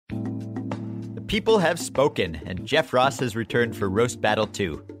people have spoken, and Jeff Ross has returned for Roast Battle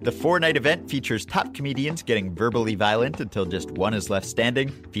 2. The 4-night event features top comedians getting verbally violent until just one is left standing,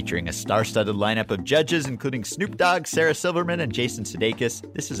 featuring a star-studded lineup of judges including Snoop Dogg, Sarah Silverman, and Jason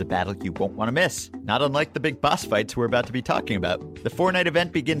Sudeikis. This is a battle you won't want to miss, not unlike the big boss fights we're about to be talking about. The 4-night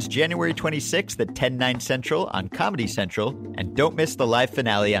event begins January 26th at 10/9 Central on Comedy Central, and don't miss the live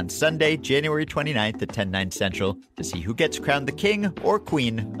finale on Sunday, January 29th at 10/9 Central to see who gets crowned the king or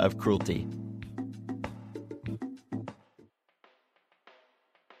queen of cruelty.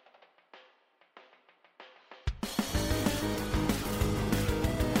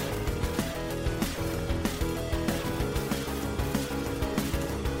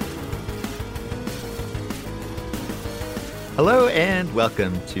 Hello and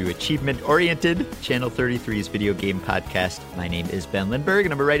welcome to Achievement Oriented, Channel 33's video game podcast. My name is Ben Lindbergh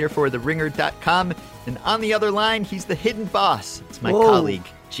and I'm a writer for TheRinger.com. And on the other line, he's the hidden boss. It's my colleague,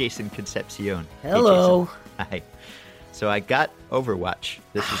 Jason Concepcion. Hello. Hey, Jason. Hi. So I got Overwatch.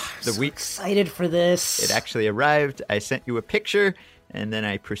 This is the week. Excited for this. It actually arrived. I sent you a picture and then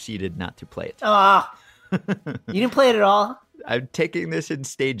I proceeded not to play it. You didn't play it at all? I'm taking this in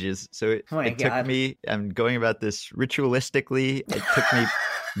stages, so it took me, I'm going about this ritualistically. It took me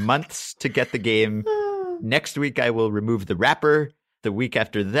months to get the game. Next week, I will remove the wrapper. The week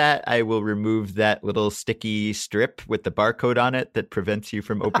after that, I will remove that little sticky strip with the barcode on it that prevents you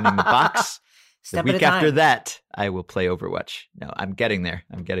from opening the box. The week after that, I will play Overwatch. No, I'm getting there.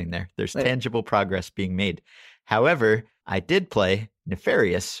 There's tangible progress being made. However, I did play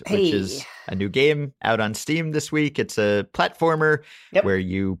Nefarious, which is a new game out on Steam this week. It's a platformer where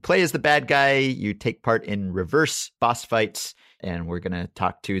you play as the bad guy, you take part in reverse boss fights, and we're going to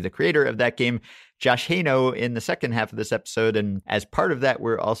talk to the creator of that game, Josh Haino, in the second half of this episode. And as part of that,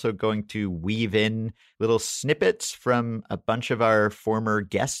 we're also going to weave in little snippets from a bunch of our former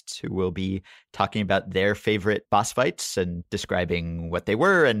guests who will be talking about their favorite boss fights and describing what they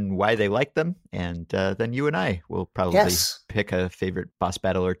were and why they liked them. And then you and I will probably pick a favorite boss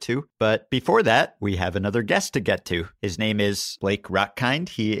battle or two. But before that, we have another guest to get to. His name is Blake Rockkind.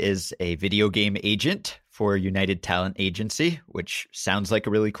 He is a video game agent for United Talent Agency, which sounds like a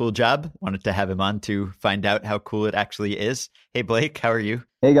really cool job. Wanted to have him on to find out how cool it actually is. Hey, Blake, how are you?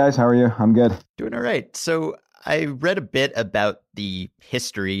 Hey, guys. How are you? I'm good. Doing all right. So I read a bit about the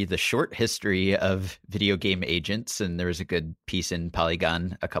short history of video game agents, and there was a good piece in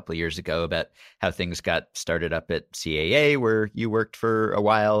Polygon a couple of years ago about how things got started up at CAA, where you worked for a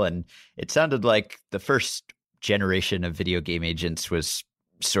while. And it sounded like the first generation of video game agents was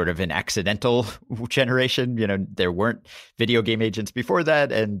sort of an accidental generation. You know, there weren't video game agents before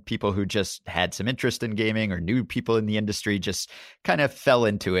that, and people who just had some interest in gaming or knew people in the industry just kind of fell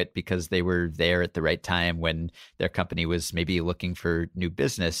into it because they were there at the right time when their company was maybe looking for new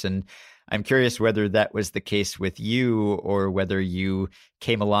business. And I'm curious whether that was the case with you or whether you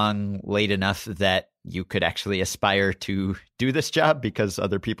came along late enough that you could actually aspire to do this job because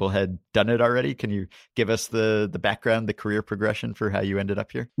other people had done it already. Can you give us the background, the career progression for how you ended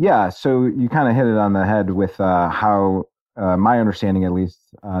up here? Yeah, so you kind of hit it on the head with how my understanding, at least,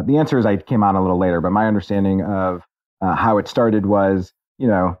 the answer is I came on a little later, but my understanding of how it started was, you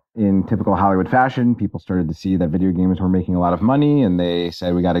know, in typical Hollywood fashion, people started to see that video games were making a lot of money and they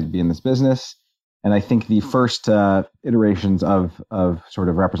said, we got to be in this business. And I think the first iterations of sort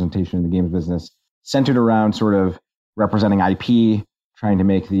of representation in the games business centered around sort of representing IP, trying to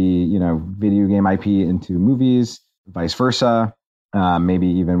make the, you know, video game IP into movies, vice versa, maybe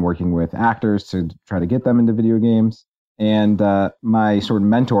even working with actors to try to get them into video games. And my sort of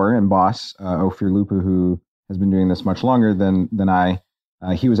mentor and boss, Ophir Lupu, who has been doing this much longer than I,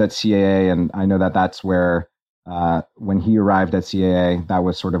 he was at CAA, and I know that that's where, when he arrived at CAA, that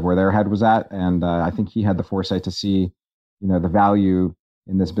was sort of where their head was at. And I think he had the foresight to see, you know, the value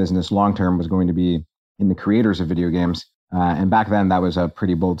in this business long-term was going to be in the creators of video games. And back then, that was a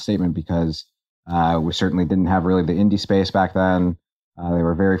pretty bold statement because we certainly didn't have really the indie space back then. There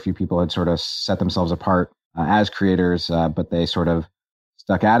were very few people who had sort of set themselves apart as creators, but they sort of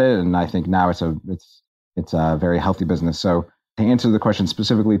stuck at it. And I think now it's a very healthy business. So to answer the question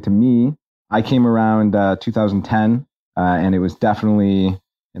specifically to me, I came around 2010, and it was definitely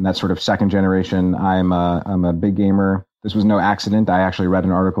in that sort of second generation. I'm a big gamer. This was no accident. I actually read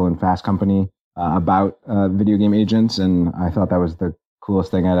an article in Fast Company about video game agents, and I thought that was the coolest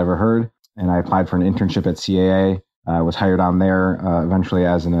thing I'd ever heard. And I applied for an internship at CAA, was hired on there eventually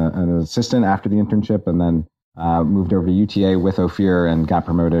as an assistant after the internship, and then moved over to UTA with Ophir and got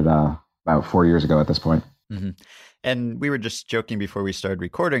promoted about 4 years ago at this point. Mm-hmm. And we were just joking before we started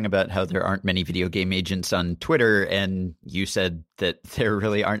recording about how there aren't many video game agents on Twitter. And you said that there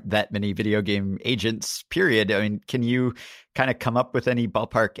really aren't that many video game agents, period. I mean, can you kind of come up with any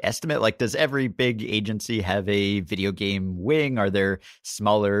ballpark estimate? Like, does every big agency have a video game wing? Are there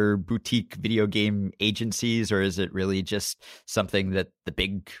smaller boutique video game agencies, or is it really just something that the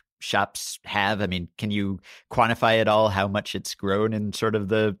big shops have? I mean, can you quantify at all how much it's grown in sort of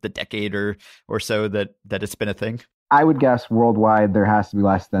the decade or so that it's been a thing? I would guess worldwide there has to be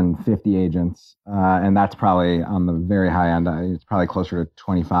less than 50 agents, and that's probably on the very high end. It's probably closer to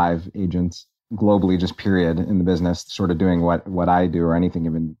 25 agents globally, just period, in the business, sort of doing what I do or anything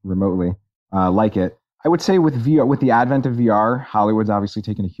even remotely like it. I would say with VR, with the advent of VR, Hollywood's obviously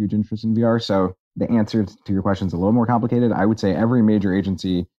taken a huge interest in VR. So the answer to your question is a little more complicated. I would say every major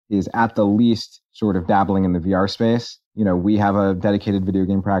agency is at the least sort of dabbling in the VR space. You know, we have a dedicated video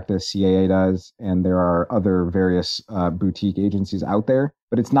game practice, CAA does, and there are other various boutique agencies out there.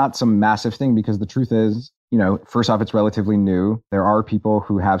 But it's not some massive thing because the truth is, you know, first off, it's relatively new. There are people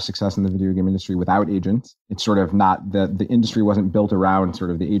who have success in the video game industry without agents. It's sort of not the industry wasn't built around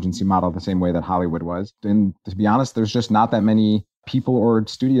sort of the agency model the same way that Hollywood was. And to be honest, there's just not that many people or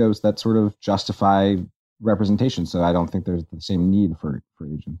studios that sort of justify representation. So I don't think there's the same need for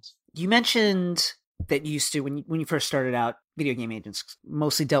agents. You mentioned that you used to, when you first started out, video game agents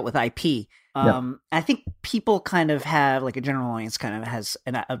mostly dealt with IP. I think people kind of have, like a general audience kind of has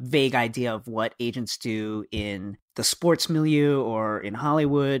a vague idea of what agents do in the sports milieu or in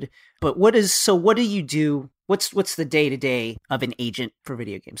Hollywood. But what do you do? What's the day-to-day of an agent for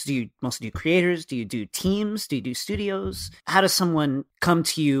video games? Do you mostly do creators? Do you do teams? Do you do studios? How does someone come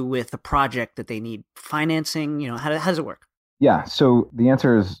to you with a project that they need financing? You know, how does it work? Yeah, so the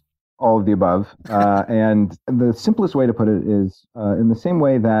answer is all of the above. And the simplest way to put it is in the same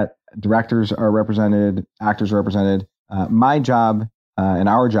way that directors are represented, actors are represented, my job and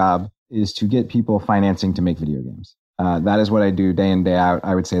our job is to get people financing to make video games. That is what I do day in, day out.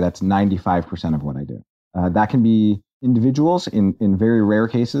 I would say that's 95% of what I do. That can be individuals in very rare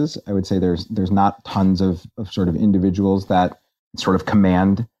cases. I would say there's not tons of sort of individuals that sort of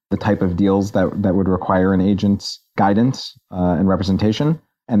command the type of deals that would require an agent's guidance and representation.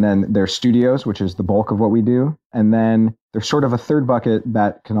 And then there's studios, which is the bulk of what we do. And then there's sort of a third bucket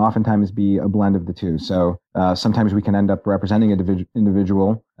that can oftentimes be a blend of the two. So sometimes we can end up representing an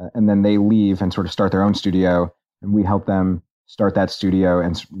individual and then they leave and sort of start their own studio. And we help them start that studio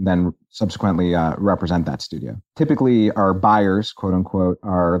and then subsequently represent that studio. Typically, our buyers, quote unquote,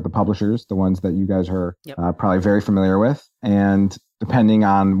 are the publishers, the ones that you guys are probably very familiar with. And depending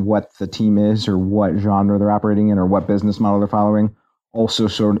on what the team is or what genre they're operating in or what business model they're following, also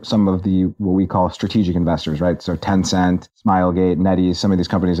sort of some of the what we call strategic investors, right? So Tencent, Smilegate, NetEase, some of these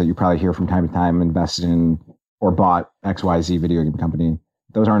companies that you probably hear from time to time invested in or bought XYZ video game company.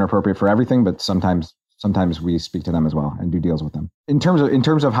 Those aren't appropriate for everything, but sometimes we speak to them as well and do deals with them. In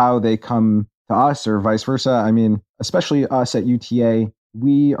terms of how they come to us or vice versa, I mean, especially us at UTA,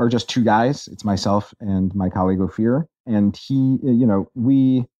 we are just two guys. It's myself and my colleague Ophir, and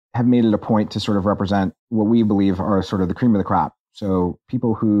we have made it a point to sort of represent what we believe are sort of the cream of the crop. So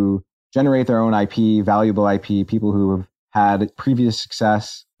people who generate their own IP, valuable IP, people who have had previous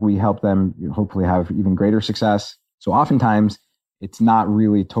success, we help them hopefully have even greater success. So oftentimes it's not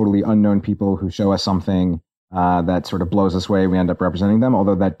really totally unknown people who show us something that sort of blows us away. We end up representing them,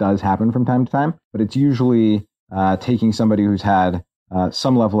 although that does happen from time to time. But it's usually taking somebody who's had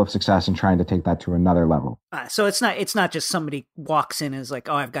some level of success and trying to take that to another level. So it's not just somebody walks in and is like,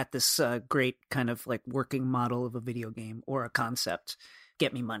 oh, I've got this great kind of like working model of a video game or a concept.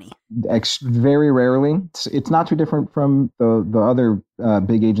 Get me money. Very rarely. It's not too different from the other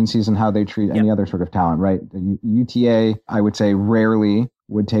big agencies and how they treat any other sort of talent, right? The UTA, I would say, rarely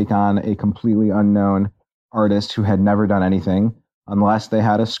would take on a completely unknown artist who had never done anything, unless they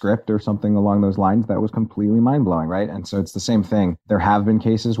had a script or something along those lines that was completely mind-blowing, right? And so it's the same thing. There have been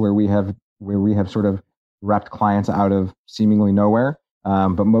cases where we have sort of repped clients out of seemingly nowhere.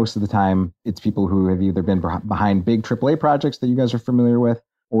 But most of the time, it's people who have either been behind big AAA projects that you guys are familiar with,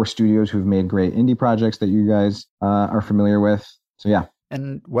 or studios who've made great indie projects that you guys are familiar with. So yeah.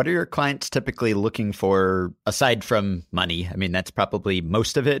 And what are your clients typically looking for aside from money? I mean, that's probably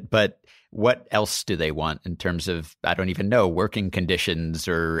most of it, but what else do they want in terms of, I don't even know, working conditions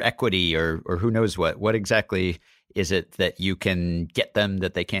or equity or who knows what? What exactly is it that you can get them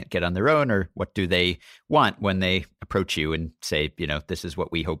that they can't get on their own? Or what do they want when they approach you and say, this is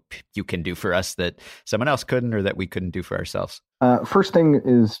what we hope you can do for us that someone else couldn't or that we couldn't do for ourselves? First thing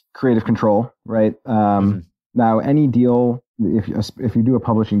is creative control, right? Now, any deal, if you do a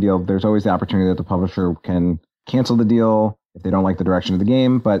publishing deal, there's always the opportunity that the publisher can cancel the deal if they don't like the direction of the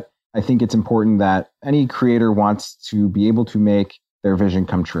game. But I think it's important that any creator wants to be able to make their vision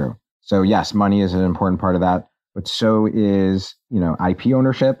come true. So yes, money is an important part of that, but so is, IP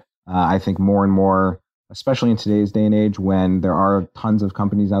ownership. I think more and more, especially in today's day and age, when there are tons of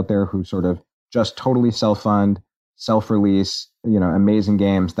companies out there who sort of just totally self-fund, self-release, amazing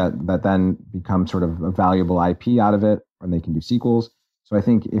games that then become sort of a valuable IP out of it, and they can do sequels. So I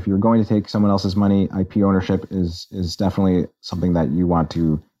think if you're going to take someone else's money, IP ownership is definitely something that you want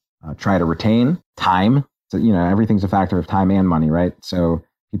to try to retain. Time, so everything's a factor of time and money, right? So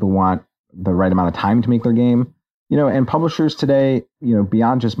people want the right amount of time to make their game. And publishers today,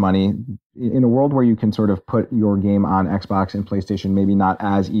 beyond just money, in a world where you can sort of put your game on Xbox and PlayStation, maybe not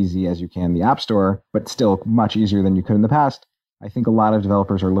as easy as you can the App Store, but still much easier than you could in the past. I think a lot of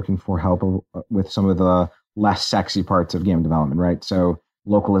developers are looking for help with some of the less sexy parts of game development, right? So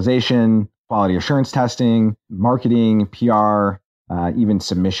localization, quality assurance testing, marketing, PR, even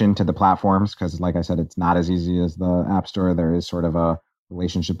submission to the platforms, because like I said, it's not as easy as the App Store. There is sort of a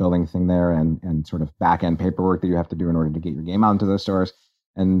relationship building thing there and sort of back end paperwork that you have to do in order to get your game out into those stores.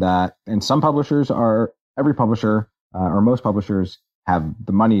 And some publishers every publisher or most publishers have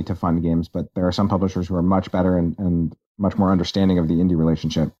the money to fund games, but there are some publishers who are much better and much more understanding of the indie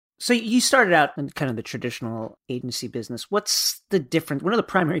relationship. So you started out in kind of the traditional agency business. What's the difference? What are the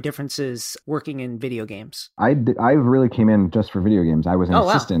primary differences working in video games? I really came in just for video games. I was an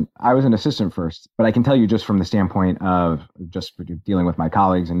assistant. Wow. I was an assistant first, but I can tell you just from the standpoint of just dealing with my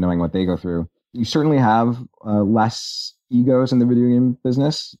colleagues and knowing what they go through, you certainly have less egos in the video game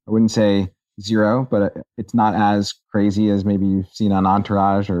business. I wouldn't say zero, but it's not as crazy as maybe you've seen on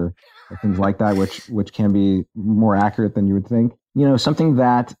Entourage or things like that, which can be more accurate than you would think. Something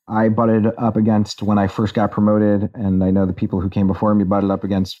that I butted up against when I first got promoted, and I know the people who came before me butted up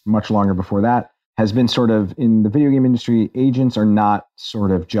against much longer before that, has been sort of in the video game industry, agents are not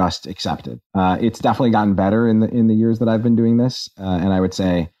sort of just accepted. It's definitely gotten better in the years that I've been doing this. And I would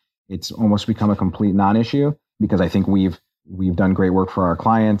say it's almost become a complete non-issue because I think we've done great work for our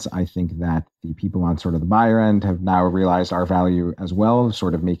clients. I think that the people on sort of the buyer end have now realized our value as well,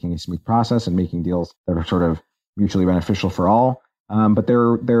 sort of making a smooth process and making deals that are sort of mutually beneficial for all. But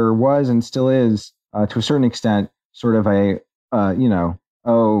there was and still is, to a certain extent, sort of we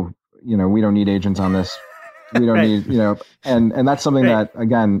don't need agents on this. We don't need, and that's something that,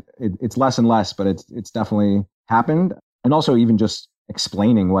 again, it's less and less, but it's definitely happened. And also even just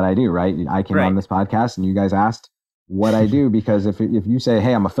explaining what I do, right? I came on this podcast and you guys asked what I do, because if you say,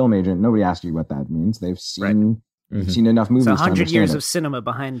 hey, I'm a film agent, nobody asked you what that means. They've seen, seen enough movies. So 100 years of cinema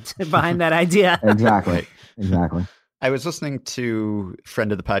behind that idea. Exactly. I was listening to a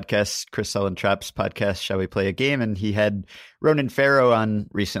friend of the podcast, Chris Sullentrap's podcast, Shall We Play a Game? And he had Ronan Farrow on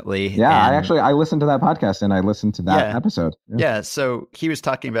recently. Yeah, I listened to that podcast and I listened to that episode. Yeah, so he was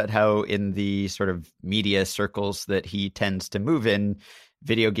talking about how in the sort of media circles that he tends to move in,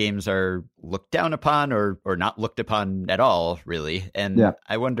 video games are looked down upon or not looked upon at all, really. And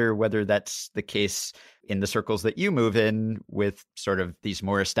I wonder whether that's the case in the circles that you move in, with sort of these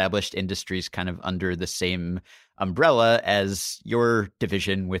more established industries kind of under the same umbrella as your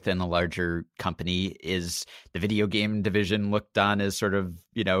division within a larger company. Is the video game division looked on as sort of,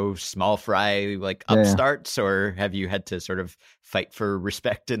 small fry, like upstarts, or have you had to sort of fight for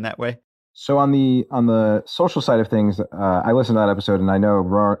respect in that way? So on the social side of things, I listened to that episode and I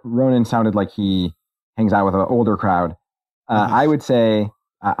know Ronan sounded like he hangs out with an older crowd. I would say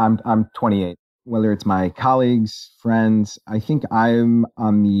I'm 28. Whether it's my colleagues, friends, I think I'm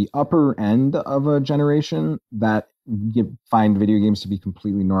on the upper end of a generation that find video games to be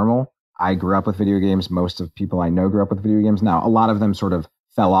completely normal. I grew up with video games. Most of people I know grew up with video games. Now, a lot of them sort of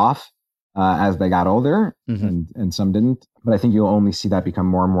fell off as they got older, and some didn't. But I think you'll only see that become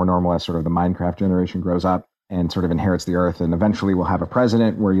more and more normal as sort of the Minecraft generation grows up and sort of inherits the earth. And eventually we'll have a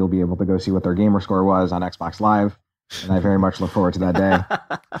president where you'll be able to go see what their gamer score was on Xbox Live. And I very much look forward to that day.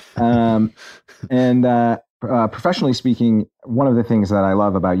 Professionally speaking, one of the things that I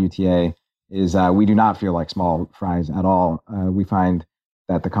love about UTA is we do not feel like small fries at all. We find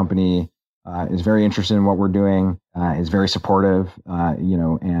that the company is very interested in what we're doing, is very supportive,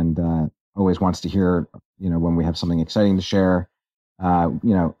 and always wants to hear, when we have something exciting to share.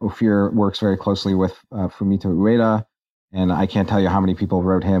 Ophir works very closely with Fumito Ueda, and I can't tell you how many people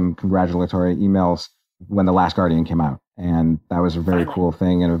wrote him congratulatory emails when The Last Guardian came out. And that was a very cool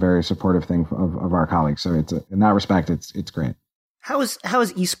thing and a very supportive thing of our colleagues. So in that respect, it's great. How has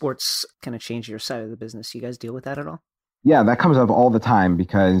esports kind of changed your side of the business? You guys deal with that at all? Yeah, that comes up all the time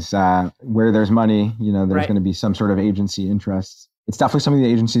because where there's money, there's going to be some sort of agency interests. it's definitely something the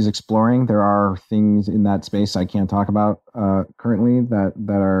agency is exploring. There are things in that space I can't talk about currently that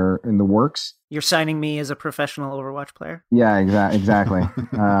are in the works. You're signing me as a professional Overwatch player? Yeah, exactly.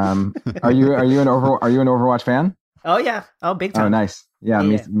 Are you an Overwatch fan? Oh yeah, big time. Oh, nice. Yeah,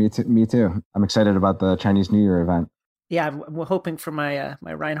 yeah. Me too. I'm excited about the Chinese New Year event. Yeah, I'm hoping for my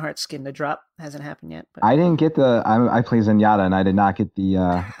my Reinhardt skin to drop. Hasn't happened yet. But... I didn't get I play Zenyatta, and I did not get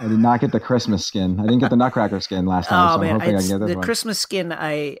the Christmas skin. I didn't get the Nutcracker skin last time. Oh so man, I'm hoping I can get this the one. Christmas skin.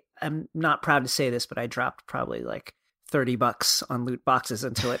 I'm not proud to say this, but I dropped probably like $30 on loot boxes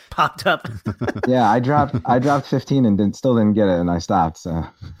until it popped up. Yeah, I dropped 15 and still didn't get it, and I stopped. So.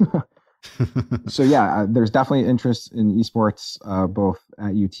 So yeah, there's definitely interest in esports, both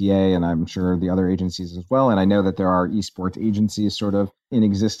at UTA and I'm sure the other agencies as well. And I know that there are esports agencies sort of in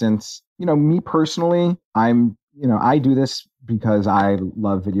existence. Me personally, I do this because I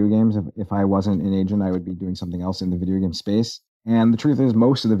love video games. If I wasn't an agent, I would be doing something else in the video game space. And the truth is,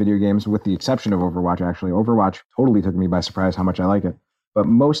 most of the video games, with the exception of Overwatch, Overwatch totally took me by surprise how much I like it. But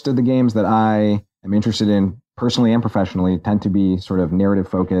most of the games that I am interested in, personally and professionally, tend to be sort of narrative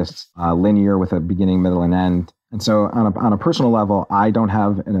focused, linear with a beginning, middle, and end. And so on a personal level, I don't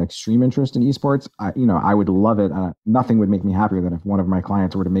have an extreme interest in esports. I would love it. Nothing would make me happier than if one of my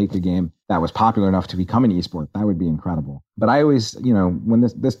clients were to make a game that was popular enough to become an esport. That would be incredible. But I always, when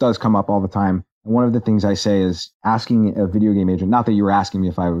this does come up all the time, and one of the things I say is asking a video game agent, not that you were asking me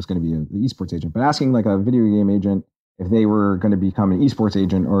if I was going to be an esports agent, but asking like a video game agent if they were going to become an esports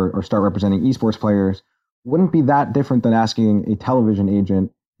agent or start representing esports players wouldn't be that different than asking a television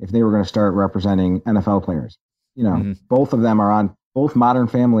agent if they were going to start representing NFL players. Both of them are on, both Modern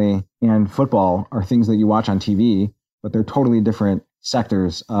Family and football are things that you watch on TV, but they're totally different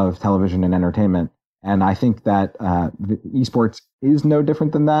sectors of television and entertainment. And I think that esports is no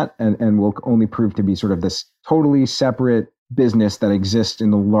different than that and will only prove to be sort of this totally separate business that exists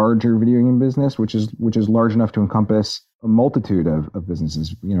in the larger video game business, which is large enough to encompass a multitude of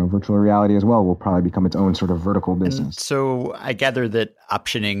businesses. Virtual reality as well will probably become its own sort of vertical business. And so I gather that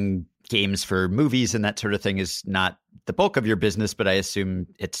optioning games for movies and that sort of thing is not the bulk of your business, but I assume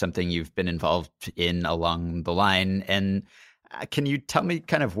it's something you've been involved in along the line. And can you tell me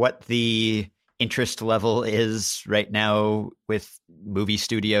kind of what the interest level is right now with movie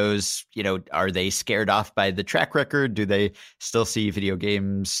studios? Are they scared off by the track record? Do they still see video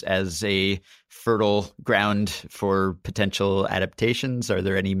games as a fertile ground for potential adaptations? Are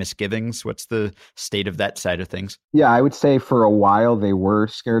there any misgivings? What's the state of that side of things? Yeah, I would say for a while they were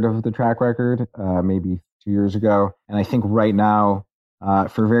scared of the track record, maybe 2 years ago. And I think right now,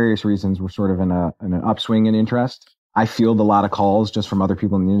 for various reasons, we're sort of in an upswing in interest. I field a lot of calls just from other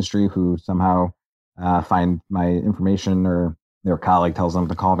people in the industry who somehow find my information or their colleague tells them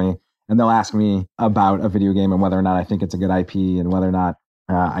to call me, and they'll ask me about a video game and whether or not I think it's a good IP and whether or not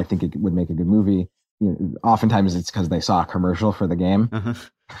I think it would make a good movie. Oftentimes it's because they saw a commercial for the game,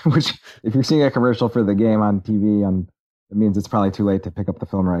 which if you're seeing a commercial for the game on TV, it means it's probably too late to pick up the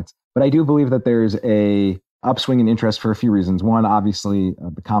film rights. But I do believe that there's a upswing in interest for a few reasons. One, obviously,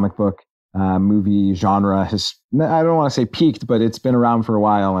 the comic book movie genre has, I don't want to say peaked, but it's been around for a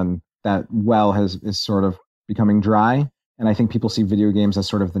while, and that well is sort of becoming dry. And I think people see video games as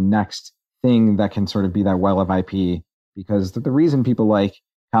sort of the next thing that can sort of be that well of IP, because the reason people like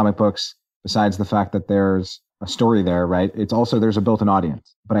comic books, besides the fact that there's a story there, right? It's also there's a built-in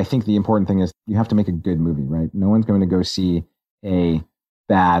audience. But I think the important thing is you have to make a good movie, right? No one's going to go see a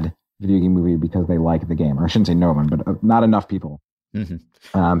bad video game movie because they like the game. Or I shouldn't say no one, but not enough people.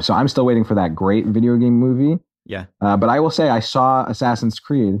 Mm-hmm. So I'm still waiting for that great video game movie. Yeah. But I will say I saw Assassin's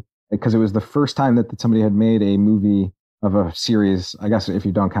Creed because it was the first time that somebody had made a movie of a series. I guess if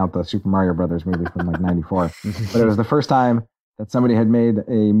you don't count the Super Mario Brothers movie from like '94, but it was the first time that somebody had made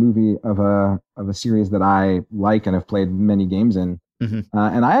a movie of a series that I like and have played many games in. Mm-hmm.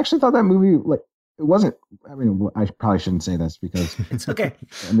 And I actually thought that movie, like, it wasn't, I mean, I probably shouldn't say this because it's okay.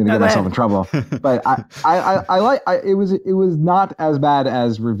 I'm going to get myself in trouble, but it was not as bad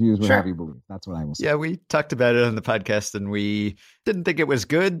as reviews would have you believe. That's what I will say. Yeah. We talked about it on the podcast and we didn't think it was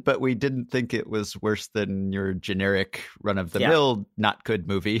good, but we didn't think it was worse than your generic run of the mill, not good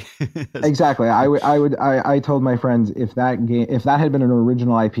movie. Exactly. I told my friends if that had been an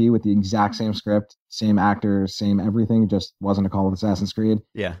original IP with the exact same script, same actors, same everything, just wasn't a Call of Assassin's Creed.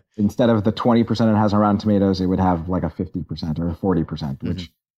 Yeah. Instead of the 20% it has on Rotten Tomatoes, it would have like a 50% or a 40%, which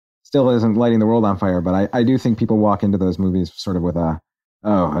still isn't lighting the world on fire. But I do think people walk into those movies sort of with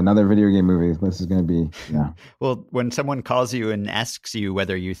another video game movie. This is going to be, Well, when someone calls you and asks you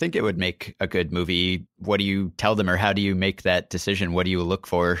whether you think it would make a good movie, what do you tell them or how do you make that decision? What do you look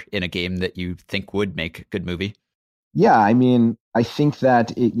for in a game that you think would make a good movie? Yeah, I mean, I think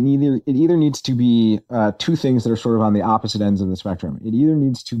that it either needs to be two things that are sort of on the opposite ends of the spectrum. It either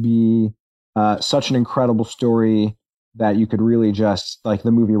needs to be such an incredible story that you could really just, like,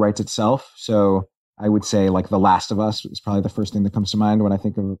 the movie writes itself. So I would say, like, The Last of Us is probably the first thing that comes to mind when I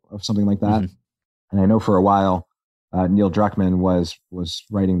think of something like that. Mm-hmm. And I know for a while, Neil Druckmann was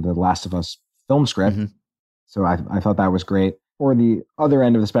writing the Last of Us film script. Mm-hmm. So I thought that was great. Or the other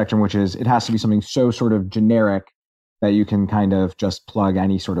end of the spectrum, which is it has to be something so sort of generic that you can kind of just plug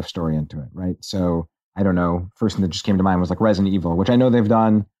any sort of story into it, right? So I don't know. First thing that just came to mind was like Resident Evil, which I know they've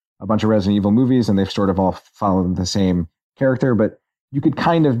done a bunch of Resident Evil movies and they've sort of all followed the same character, but you could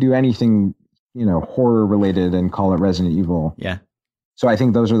kind of do anything, horror related and call it Resident Evil. Yeah. So I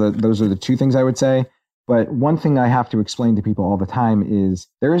think those are the two things I would say. But one thing I have to explain to people all the time is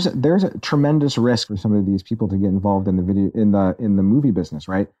there's a tremendous risk for some of these people to get involved in the movie business,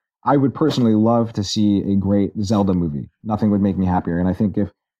 right? I would personally love to see a great Zelda movie. Nothing would make me happier. And I think if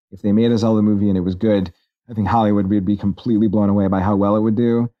they made a Zelda movie and it was good, I think Hollywood would be completely blown away by how well it would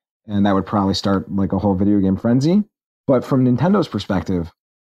do. And that would probably start like a whole video game frenzy. But from Nintendo's perspective,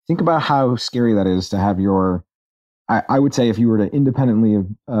 think about how scary that is to have I would say if you were to independently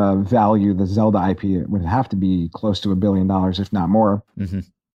value the Zelda IP, it would have to be close to $1 billion, if not more. Mm-hmm.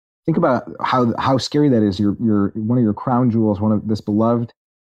 Think about how scary that is. You're one of your crown jewels, one of this beloved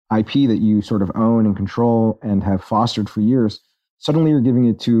IP that you sort of own and control and have fostered for years. Suddenly you're giving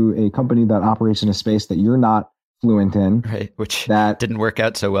it to a company that operates in a space that you're not fluent in. Right, which didn't work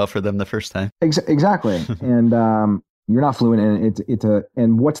out so well for them the first time. Exactly. And you're not fluent in it.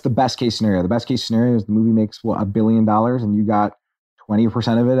 And what's the best case scenario? The best case scenario is the movie makes $1 billion and you got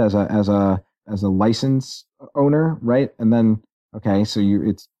 20% of it as a license owner, right? And then, okay, so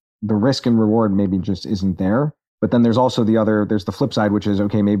it's the risk and reward maybe just isn't there. But then there's also there's the flip side, which is,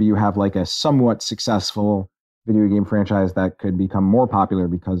 okay, maybe you have like a somewhat successful video game franchise that could become more popular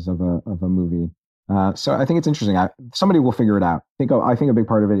because of a movie. So I think it's interesting. Somebody will figure it out. I think a big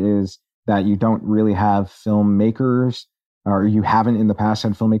part of it is that you don't really have filmmakers, or you haven't in the past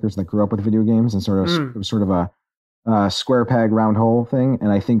had filmmakers that grew up with video games, and it was sort of a square peg round hole thing.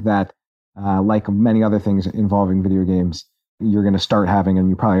 And I think that like many other things involving video games, you're going to start having, and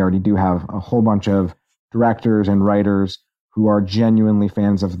you probably already do have, a whole bunch of directors and writers who are genuinely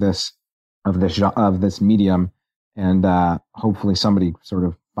fans of this medium, and hopefully somebody sort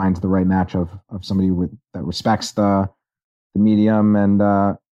of finds the right match of somebody that respects the medium and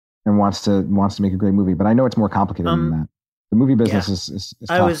wants to make a great movie. But I know it's more complicated than that. The movie business is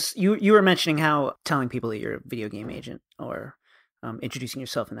tough. You were mentioning how telling people that you're a video game agent or introducing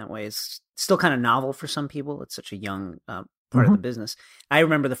yourself in that way is still kind of novel for some people. It's such a young part of the business. I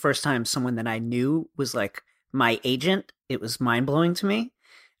remember the first time someone that I knew was like my agent. It was mind-blowing to me.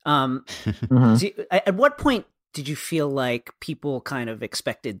 So at what point did you feel like people kind of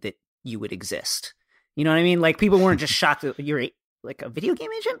expected that you would exist? You know what I mean? Like, people weren't just shocked that you're like a video game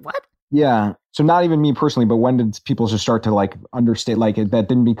agent? What? Yeah. So not even me personally, but when did people just start to like understand, like that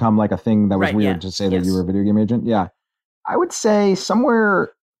didn't become like a thing that was weird to say that you were a video game agent? Yeah. I would say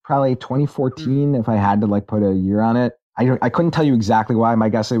somewhere probably 2014, if I had to like put a year on it. I couldn't tell you exactly why. My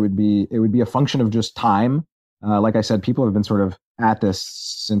guess it would be a function of just time. Like I said, people have been sort of at this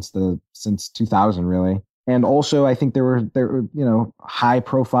since 2000, really. And also, I think there were high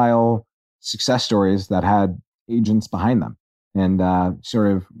profile success stories that had agents behind them. And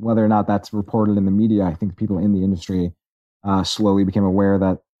sort of whether or not that's reported in the media, I think people in the industry slowly became aware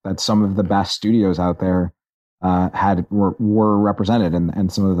that some of the best studios out there were represented,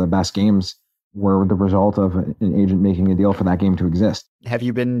 and some of the best games were the result of an agent making a deal for that game to exist. Have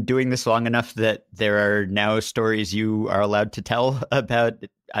you been doing this long enough that there are now stories you are allowed to tell about,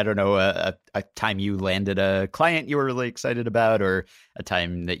 I don't know, a time you landed a client you were really excited about, or a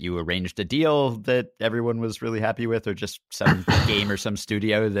time that you arranged a deal that everyone was really happy with, or just some game or some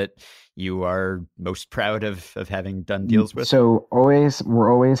studio that you are most proud of having done deals with? So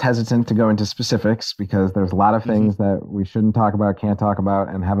we're always hesitant to go into specifics because there's a lot of things that we shouldn't talk about, can't talk about,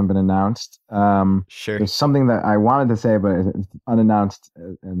 and haven't been announced. Sure. There's something that I wanted to say, but it's unannounced,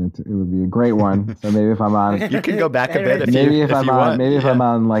 and it would be a great one. So maybe if I'm on, you can go back a bit. If I'm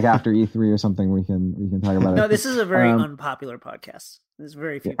on like after E3 or something, we can talk about it. No, this is a very unpopular podcast. There's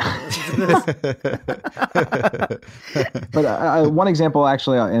very few people listen to this. But one example,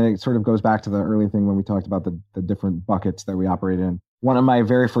 actually, and it sort of goes back to the early thing when we talked about the different buckets that we operate in. One of my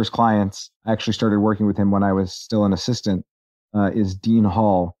very first clients, I actually started working with him when I was still an assistant, is Dean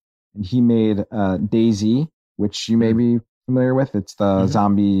Hall. And he made DayZ, which you may be familiar with. It's the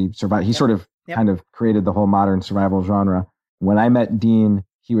zombie survival. He sort of kind of created the whole modern survival genre. When I met Dean,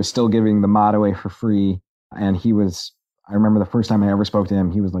 he was still giving the mod away for free. And he was, I remember the first time I ever spoke to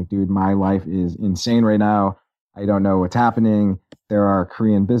him, he was like, dude, my life is insane right now. I don't know what's happening. There are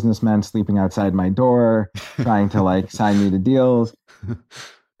Korean businessmen sleeping outside my door, trying to like sign me to deals.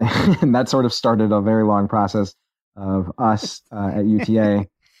 And that sort of started a very long process of us at UTA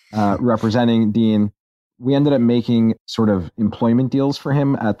representing Dean. We ended up making sort of employment deals for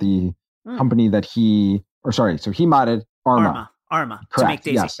him at the company that so he modded Arma. Correct, to make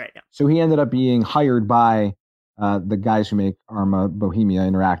DayZ, yes. Right now. So he ended up being hired by the guys who make Arma Bohemia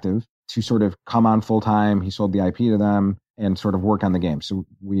Interactive to sort of come on full time. He sold the IP to them and sort of work on the game. So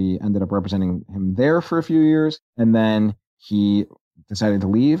we ended up representing him there for a few years. And then he decided to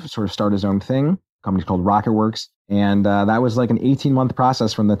leave, sort of start his own thing. The company's called RocketWorks. And that was like an 18-month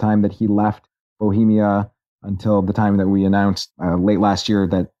process from the time that he left Bohemia until the time that we announced late last year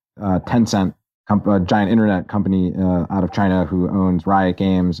that Tencent, a giant internet company out of China who owns Riot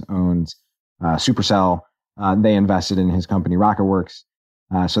Games, owns Supercell, they invested in his company RocketWorks.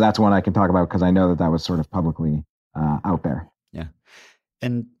 So that's one I can talk about because I know that was sort of publicly out there. Yeah.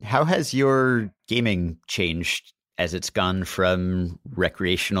 And how has your gaming changed as it's gone from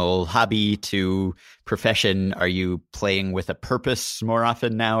recreational hobby to profession? Are you playing with a purpose more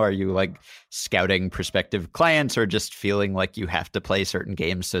often now? Are you like scouting prospective clients or just feeling like you have to play certain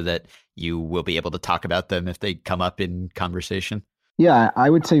games so that you will be able to talk about them if they come up in conversation? Yeah, I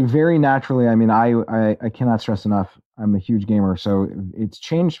would say very naturally. I mean, I cannot stress enough, I'm a huge gamer, so it's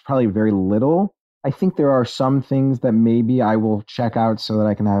changed probably very little. I think there are some things that maybe I will check out so that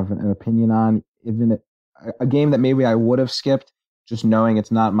I can have an opinion on. Even a game that maybe I would have skipped, just knowing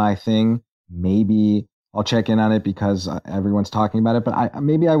it's not my thing, maybe I'll check in on it because everyone's talking about it. But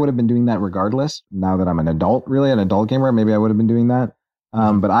maybe I would have been doing that regardless. Now that I'm an adult gamer, maybe I would have been doing that.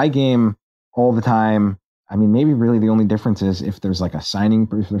 But I game all the time. I mean, maybe really the only difference is if there's like a signing,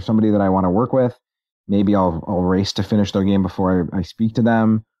 if there's somebody that I want to work with, maybe I'll race to finish their game before I speak to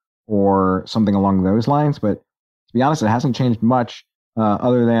them or something along those lines. But to be honest, it hasn't changed much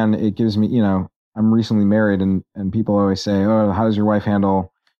other than it gives me, I'm recently married and people always say, oh, how does your wife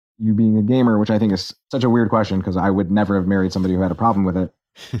handle you being a gamer? Which I think is such a weird question because I would never have married somebody who had a problem with it.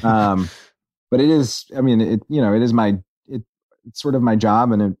 But it is, I mean, it is it's sort of my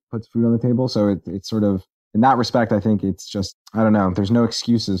job and it puts food on the table. So it's sort of, in that respect, I think it's just, I don't know, there's no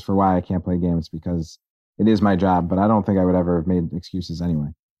excuses for why I can't play games because it is my job, but I don't think I would ever have made excuses anyway.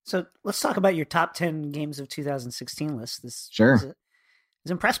 So let's talk about your top 10 games of 2016 list. Sure. I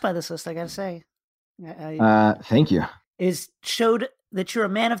was impressed by this list, I got to say. Thank you. It showed that you're a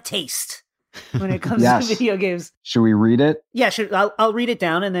man of taste when it comes to video games. Should we read it? Yeah, sure. I'll read it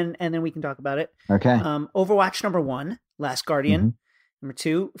down and then we can talk about it. Okay. Overwatch number 1, Last Guardian. Mm-hmm. Number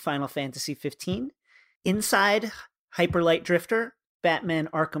 2, Final Fantasy 15. Inside, Hyper Light Drifter, Batman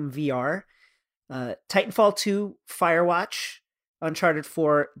Arkham VR, Titanfall 2, Firewatch, Uncharted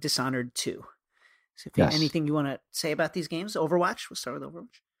 4, Dishonored 2. So if you have anything you want to say about these games, Overwatch, we'll start with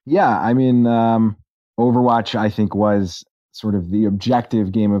Overwatch. Yeah, I mean, Overwatch, I think, was sort of the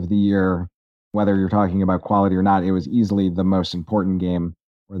objective game of the year, whether you're talking about quality or not. It was easily the most important game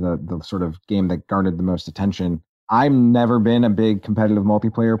or the sort of game that garnered the most attention. I've never been a big competitive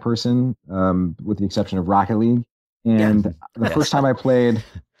multiplayer person, with the exception of Rocket League. And the first time I played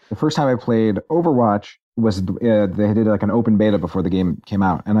Overwatch was they did like an open beta before the game came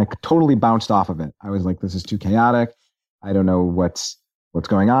out, and I totally bounced off of it. I was like, "This is too chaotic. I don't know what's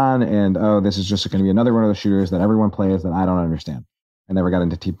going on, and this is just going to be another one of those shooters that everyone plays that I don't understand." I never got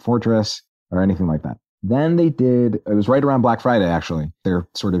into Team Fortress or anything like that. Then they did. It was right around Black Friday, actually. They're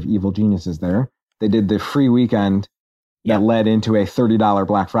sort of evil geniuses there. They did the free weekend that led into a $30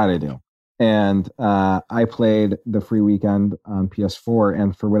 Black Friday deal. And I played the free weekend on PS4.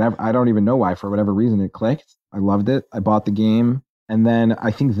 And for whatever, I don't even know why, for whatever reason, it clicked. I loved it. I bought the game. And then I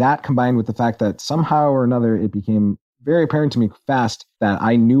think that combined with the fact that somehow or another, it became very apparent to me fast that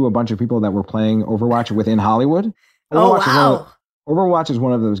I knew a bunch of people that were playing Overwatch within Hollywood. Overwatch is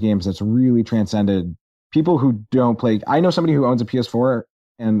one of those games that's really transcended people who don't play. I know somebody who owns a PS4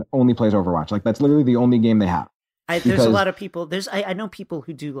 and only plays Overwatch. Like, that's literally the only game they have. There's a lot of people. I know people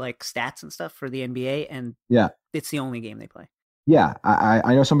who do like stats and stuff for the NBA, and it's the only game they play. Yeah,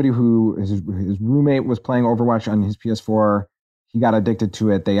 I know somebody who his roommate was playing Overwatch on his PS4. He got addicted to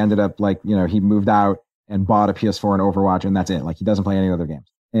it. They ended up he moved out and bought a PS4 and Overwatch, and that's it. Like, he doesn't play any other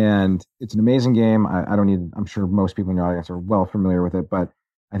games. And it's an amazing game. I'm sure most people in your audience are well familiar with it, but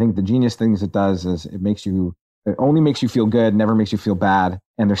I think the genius things it does is it only makes you feel good, never makes you feel bad.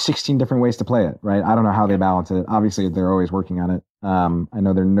 And there's 16 different ways to play it, right? I don't know how they balance it. Obviously, they're always working on it. I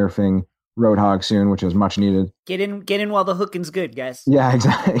know they're nerfing Roadhog soon, which is much needed. Get in while the hooking's good, guys. Yeah,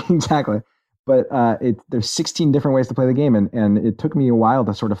 exactly. but there's 16 different ways to play the game, and it took me a while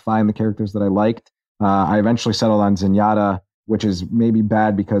to sort of find the characters that I liked. I eventually settled on Zenyatta, which is maybe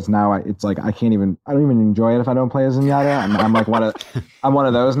bad because now it's like I don't even enjoy it if I don't play as Zenyatta. I'm like I'm one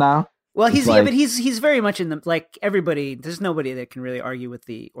of those now. Well, he's very much in the, like, everybody. There's nobody that can really argue with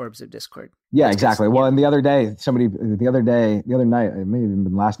the Orbs of Discord. Yeah, exactly. Well, and the other night, it may have even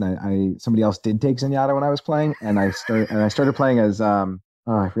been last night, somebody else did take Zenyatta when I was playing, and I started playing as I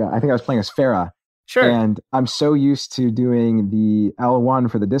forgot. I think I was playing as Pharah. Sure. And I'm so used to doing the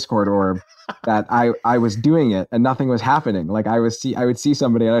L1 for the Discord orb that I was doing it and nothing was happening. Like I would see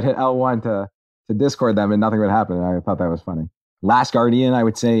somebody and I'd hit L1 to Discord them and nothing would happen. And I thought that was funny. Last Guardian, I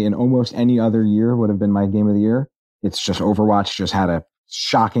would say in almost any other year would have been my game of the year. It's just Overwatch just had a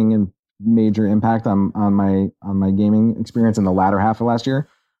shocking and major impact on my gaming experience in the latter half of last year.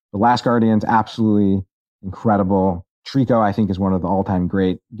 The Last Guardian's absolutely incredible. Trico, I think, is one of the all-time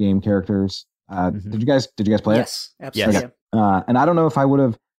great game characters. Did you guys play it? Yes, absolutely. Okay. And I don't know if I would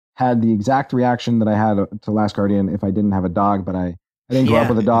have had the exact reaction that I had to Last Guardian if I didn't have a dog, but I didn't grow up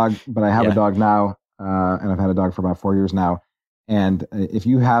with a dog, but I have a dog now, and I've had a dog for about 4 years now. And if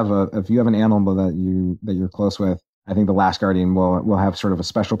you have an animal that you're close with, I think The Last Guardian will have sort of a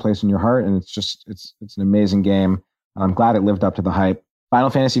special place in your heart, and it's an amazing game. I'm glad it lived up to the hype. Final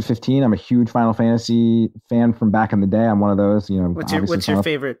Fantasy 15. I'm a huge Final Fantasy fan from back in the day. I'm one of those. What's your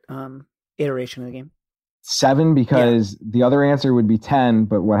favorite iteration of the game? 7, because the other answer would be 10.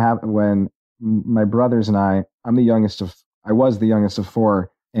 But what happened when my brothers and I was the youngest of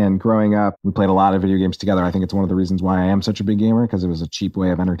 4. And growing up, we played a lot of video games together. I think it's one of the reasons why I am such a big gamer, because it was a cheap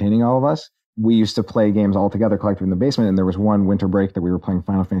way of entertaining all of us. We used to play games all together collectively in the basement. And there was one winter break that we were playing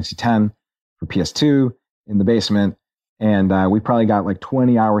Final Fantasy X for PS2 in the basement. And we probably got like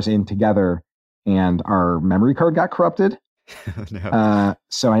 20 hours in together, and our memory card got corrupted. No.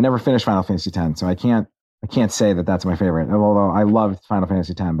 So I never finished Final Fantasy X. So I can't say that that's my favorite. Although I loved Final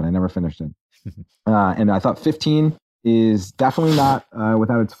Fantasy X, but I never finished it. And I thought 15 is definitely not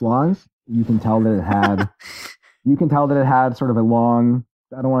without its flaws. You can tell that it had sort of a long,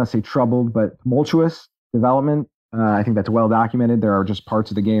 I don't want to say troubled, but tumultuous development. I think that's well documented. There are just parts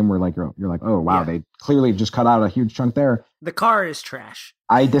of the game where like you're like, oh wow, they clearly just cut out a huge chunk there. The car is trash.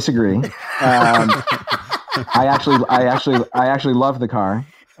 I disagree. I actually love the car.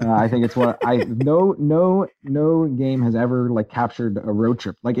 I think it's no game has ever like captured a road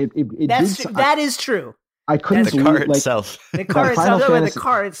trip like it. That is true. I couldn't believe the car itself. The car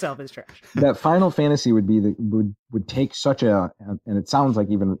itself is trash. That Final Fantasy would take such a, and it sounds like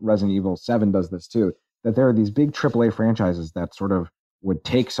even Resident Evil 7 does this too, that there are these big AAA franchises that sort of would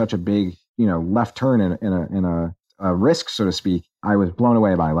take such a big, left turn in a risk, so to speak. I was blown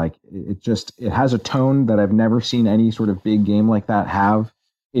away by like it has a tone that I've never seen any sort of big game like that have.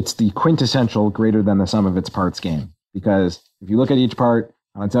 It's the quintessential greater than the sum of its parts game, because if you look at each part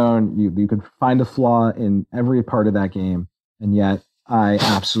on its own, you could find a flaw in every part of that game, and yet I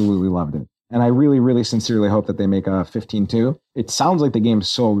absolutely loved it. And I really, really sincerely hope that they make a 15 too. It sounds like the game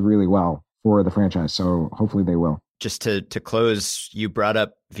sold really well for the franchise, so hopefully they will. Just to close, you brought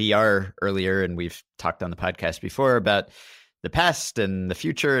up VR earlier, and we've talked on the podcast before about the past and the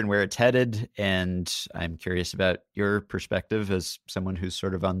future and where it's headed. And I'm curious about your perspective as someone who's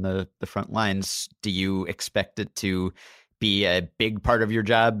sort of on the front lines. Do you expect it to be a big part of your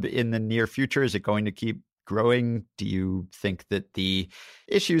job in the near future? Is it going to keep growing? Do you think that the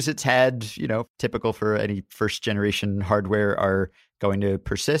issues it's had, typical for any first generation hardware, are going to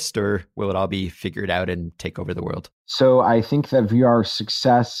persist, or will it all be figured out and take over the world? So I think that VR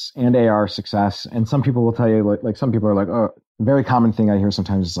success and AR success, and some people will tell you, like some people are like, oh, a very common thing I hear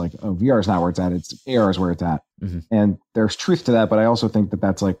sometimes is like, oh, VR is not where it's at, it's AR is where it's at. Mm-hmm. And there's truth to that, but I also think that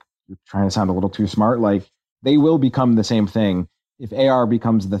that's like, you're trying to sound a little too smart. Like, they will become the same thing. If AR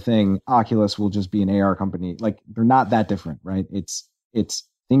becomes the thing, Oculus will just be an AR company. Like, they're not that different, right? It's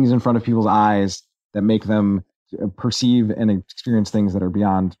things in front of people's eyes that make them perceive and experience things that are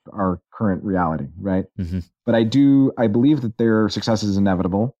beyond our current reality, right? Mm-hmm. But I believe that their success is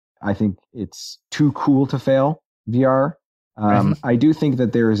inevitable. I think it's too cool to fail, VR. I do think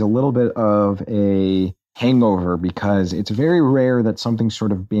that there is a little bit of a hangover, because it's very rare that something's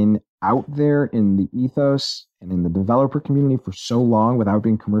sort of been out there in the ethos and in the developer community for so long without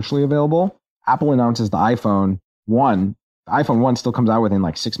being commercially available. Apple announces the iPhone 1. The iPhone 1 still comes out within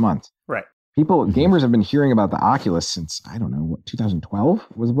like 6 months. Right. Gamers have been hearing about the Oculus since, I don't know, 2012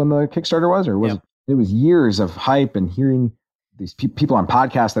 was when the Kickstarter was, or was it was years of hype and hearing these people on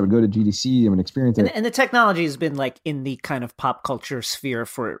podcasts that would go to GDC and would experience it. And the technology has been like in the kind of pop culture sphere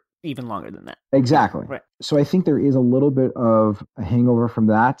for even longer than that. Exactly. Right. So I think there is a little bit of a hangover from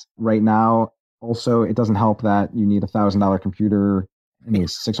that right now. Also, it doesn't help that you need $1,000 computer and a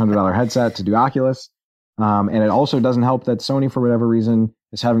 $600 headset to do Oculus. And it also doesn't help that Sony, for whatever reason,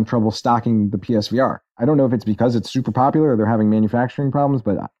 is having trouble stocking the PSVR. I don't know if it's because it's super popular or they're having manufacturing problems,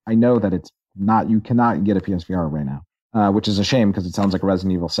 but I know that it's not, you cannot get a PSVR right now, which is a shame because it sounds like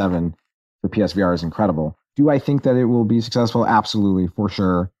Resident Evil 7 for PSVR is incredible. Do I think that it will be successful? Absolutely, for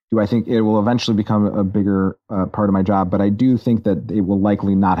sure. Do I think it will eventually become a bigger part of my job? But I do think that it will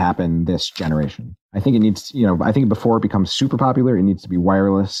likely not happen this generation. I think it needs, I think before it becomes super popular, it needs to be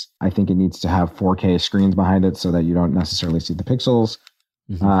wireless. I think it needs to have 4K screens behind it so that you don't necessarily see the pixels.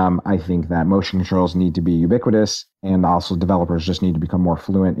 Mm-hmm. I think that motion controls need to be ubiquitous, and also developers just need to become more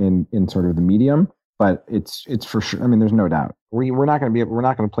fluent in sort of the medium. But it's for sure. I mean, there's no doubt we're not going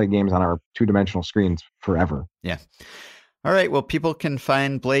to play games on our 2-dimensional screens forever. Yeah. All right. Well, people can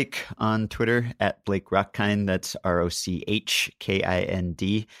find Blake on Twitter at Blake Rockkind. That's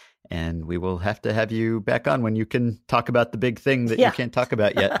ROCHKIND. And we will have to have you back on when you can talk about the big thing that you can't talk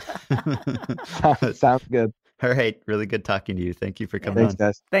about yet. Sounds good. All right. Really good talking to you. Thank you for coming on.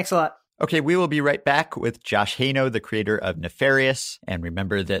 Guys. Thanks a lot. Okay, we will be right back with Josh Haino, the creator of Nefarious. And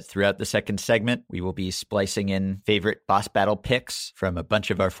remember that throughout the second segment, we will be splicing in favorite boss battle picks from a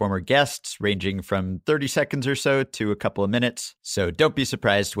bunch of our former guests, ranging from 30 seconds or so to a couple of minutes. So don't be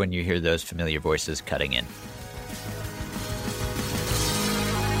surprised when you hear those familiar voices cutting in.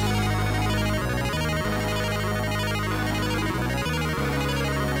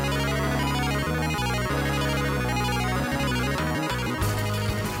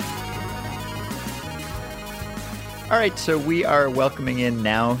 All right, so we are welcoming in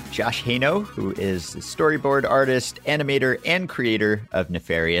now Josh Haino, who is the storyboard artist, animator, and creator of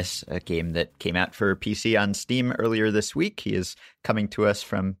Nefarious, a game that came out for PC on Steam earlier this week. He is coming to us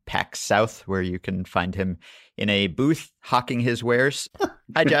from PAX South, where you can find him in a booth hawking his wares.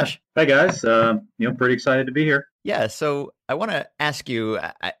 Hi, Josh. Hi, guys. Pretty excited to be here. Yeah, so I want to ask you,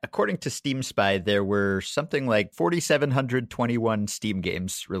 according to Steam Spy, there were something like 4,721 Steam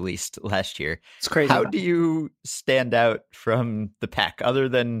games released last year. It's crazy. How do you stand out from the pack, other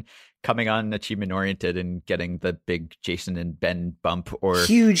than coming on Achievement Oriented and getting the big Jason and Ben bump, or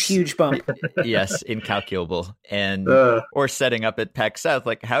huge bump? Yes, incalculable, and or setting up at PAX South?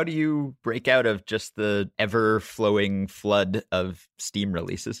 Like, how do you break out of just the ever-flowing flood of Steam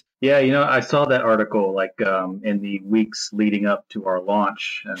releases? Yeah, I saw that article in the weeks leading up to our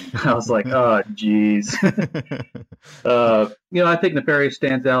launch, and I was like, oh, geez. I think Nefarious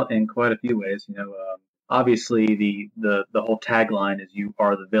stands out in quite a few ways. Obviously, the whole tagline is "You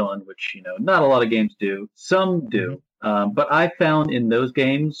are the villain," which not a lot of games do. Some do, but I found in those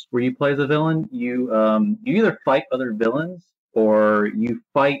games where you play as a villain, you either fight other villains or you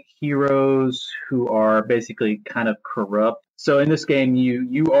fight heroes who are basically kind of corrupt. So in this game,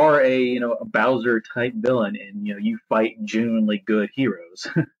 you are a Bowser type villain, and you fight genuinely good heroes.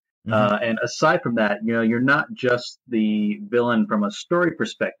 And aside from that, you're not just the villain from a story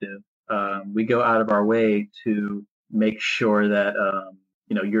perspective. We go out of our way to make sure that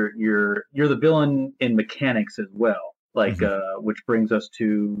you're the villain in mechanics as well. Which brings us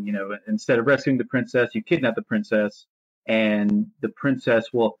to instead of rescuing the princess, you kidnap the princess, and the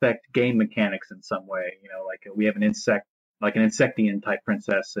princess will affect game mechanics in some way. We have an Insectian type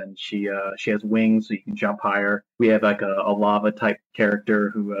princess, and she has wings, so you can jump higher. We have a lava type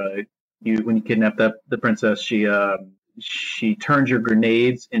character who when you kidnap the princess, she turns your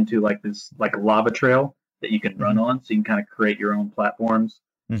grenades into this lava trail that you can run on, so you can kind of create your own platforms.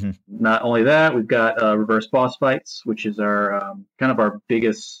 Mm-hmm. Not only that, we've got reverse boss fights, which is our kind of our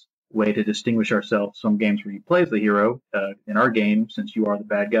biggest way to distinguish ourselves from games where you play as the hero. In our game, since you are the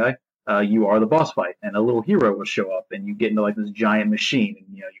bad guy, you are the boss fight, and a little hero will show up, and you get into this giant machine,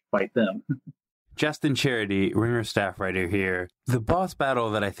 and you fight them. Justin Charity, Ringer staff writer here. The boss battle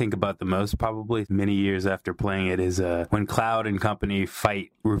that I think about the most, probably many years after playing it, is when Cloud and company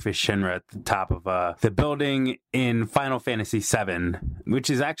fight Rufus Shinra at the top of the building in Final Fantasy VII, which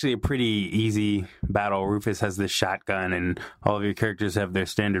is actually a pretty easy battle. Rufus has this shotgun, and all of your characters have their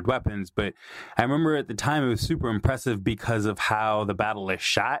standard weapons. But I remember at the time it was super impressive because of how the battle is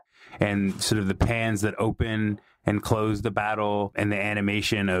shot, and sort of the pans that open and close the battle, and the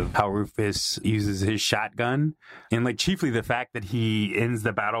animation of how Rufus uses his shotgun, and chiefly the fact that he ends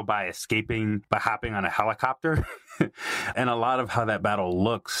the battle by escaping by hopping on a helicopter. And a lot of how that battle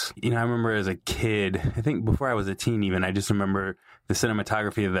looks. I remember as a kid, I think before I was a teen even, I just remember the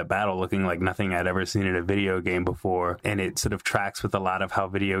cinematography of that battle looking like nothing I'd ever seen in a video game before. And it sort of tracks with a lot of how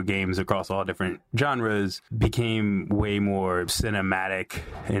video games across all different genres became way more cinematic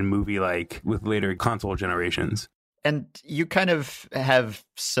and movie-like with later console generations. And you kind of have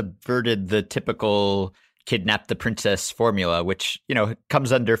subverted the typical kidnap the princess formula, which, you know,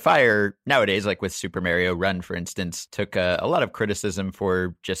 comes under fire nowadays, like with Super Mario Run, for instance, took a lot of criticism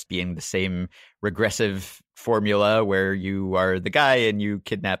for just being the same regressive formula where you are the guy and you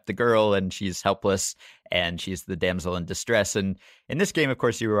kidnap the girl and she's helpless and she's the damsel in distress. And in this game, of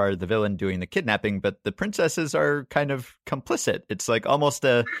course, you are the villain doing the kidnapping, but the princesses are kind of complicit. It's like almost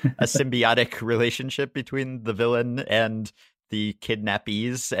a symbiotic relationship between the villain and the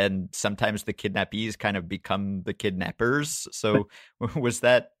kidnappees, and sometimes the kidnappees kind of become the kidnappers. So was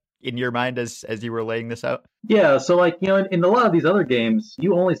that in your mind as you were laying this out? Yeah, so like, you know, in a lot of these other games,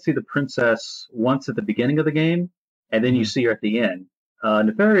 you only see the princess once at the beginning of the game, and then you see her at the end.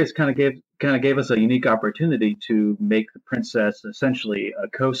 Nefarious kind of gave us a unique opportunity to make the princess essentially a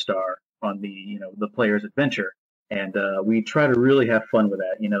co-star on the player's adventure. And we try to really have fun with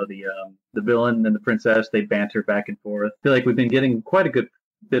that. You know, the villain and the princess, they banter back and forth. I feel like we've been getting quite a good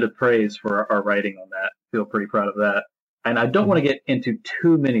bit of praise for our writing on that. Feel pretty proud of that. And I don't want to get into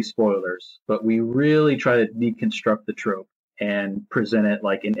too many spoilers, but we really try to deconstruct the trope and present it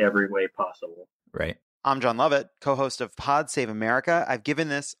like in every way possible. Right. I'm John Lovett, co-host of Pod Save America. I've given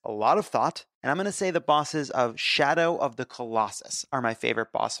this a lot of thought, and I'm going to say the bosses of Shadow of the Colossus are my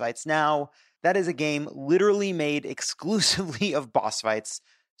favorite boss fights. Now, that is a game literally made exclusively of boss fights,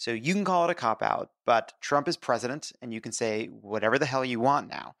 so you can call it a cop-out, but Trump is president, and you can say whatever the hell you want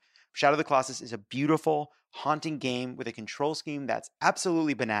now. Shadow of the Colossus is a beautiful, haunting game with a control scheme that's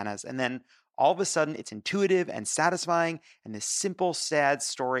absolutely bananas, and then all of a sudden it's intuitive and satisfying, and this simple, sad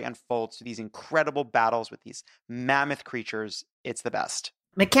story unfolds through these incredible battles with these mammoth creatures. It's the best.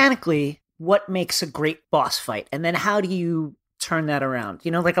 Mechanically, what makes a great boss fight? And then how do you turn that around? You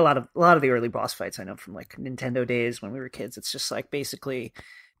know, like a lot of the early boss fights I know from like Nintendo days when we were kids, it's just like basically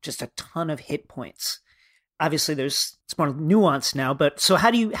just a ton of hit points. Obviously it's more nuanced now, but so how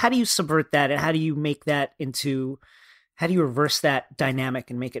do you subvert that, and how do you reverse that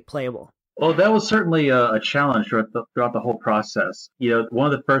dynamic and make it playable? Well, that was certainly a challenge throughout the whole process. You know,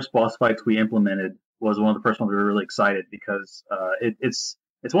 one of the first boss fights we implemented was one of the first ones we were really excited because it's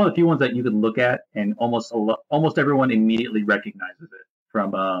one of the few ones that you can look at and almost everyone immediately recognizes it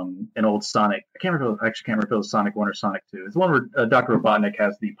from an old Sonic. I can't remember if it was Sonic 1 or Sonic 2. It's the one where Dr. Robotnik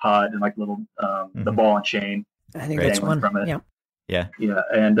has the pod and like little the ball and chain. I think that's one from it. Yeah.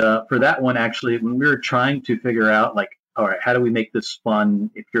 And for that one, actually, when we were trying to figure out like, all right, how do we make this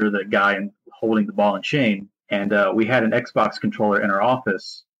fun if you're the guy and holding the ball and chain? And we had an Xbox controller in our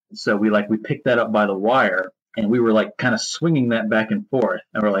office, so we picked that up by the wire, and we were like kind of swinging that back and forth.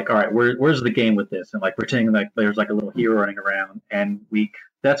 And we're like, all right, where's the game with this? And like pretending like there's like a little hero running around. And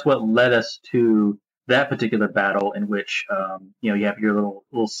that's what led us to that particular battle in which you have your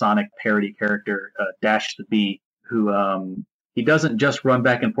little Sonic parody character, Dash the Bee, who he doesn't just run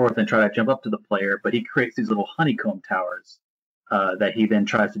back and forth and try to jump up to the player, but he creates these little honeycomb towers that he then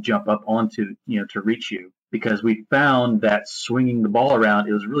tries to jump up onto, to reach you. Because we found that swinging the ball around,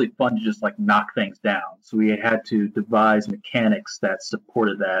 it was really fun to just like knock things down. So we had to devise mechanics that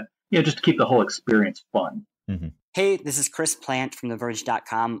supported that, just to keep the whole experience fun. Mm-hmm. Hey, this is Chris Plant from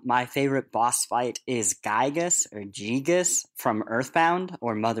TheVerge.com. My favorite boss fight is Gygus or Gigas from Earthbound,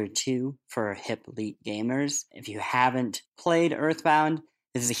 or Mother 2 for hip elite gamers. If you haven't played Earthbound,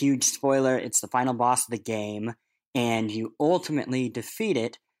 this is a huge spoiler. It's the final boss of the game, and you ultimately defeat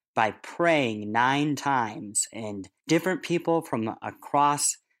it by praying 9 times. And different people from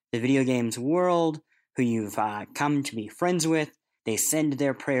across the video game's world who you've come to be friends with, they send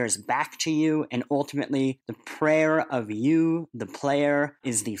their prayers back to you, and ultimately the prayer of you, the player,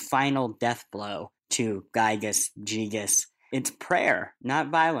 is the final death blow to Gygus Gigas. It's prayer,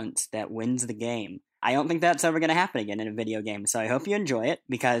 not violence, that wins the game. I don't think that's ever going to happen again in a video game, so I hope you enjoy it,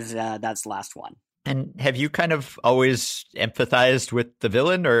 because that's the last one. And have you kind of always empathized with the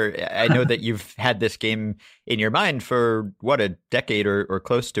villain? Or I know that you've had this game in your mind for, a decade or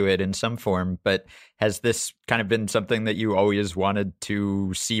close to it in some form, but has this kind of been something that you always wanted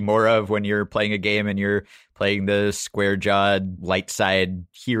to see more of when you're playing a game and you're playing the square-jawed, light-side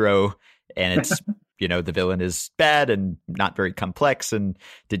hero, and it's, the villain is bad and not very complex? And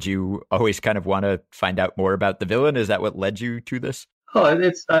did you always kind of want to find out more about the villain? Is that what led you to this? Oh,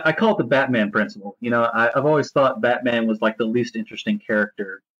 I call it the Batman principle. I've always thought Batman was like the least interesting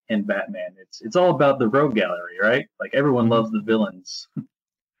character in Batman. It's all about the rogue gallery, right? Like everyone loves the villains.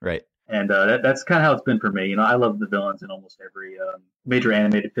 Right. And that's kind of how it's been for me. You know, I love the villains in almost every major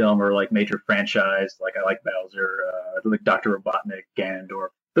animated film or like major franchise. Like I like Bowser, like Dr. Robotnik, Ganondorf.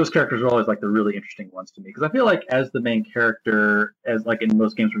 Those characters are always like the really interesting ones to me because I feel like as the main character, as like in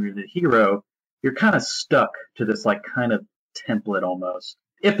most games where you're the hero, you're kind of stuck to this like kind of template almost.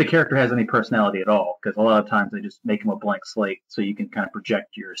 If the character has any personality at all, because a lot of times they just make them a blank slate so you can kind of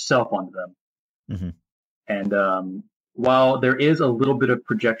project yourself onto them. Mm-hmm. And while there is a little bit of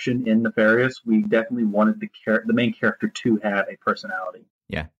projection in Nefarious, we definitely wanted the main character to have a personality.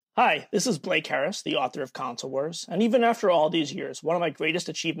 Yeah. Hi, this is Blake Harris, the author of Console Wars, and even after all these years, one of my greatest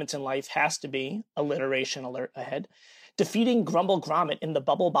achievements in life has to be, alliteration alert ahead, defeating Grumble Grommet in the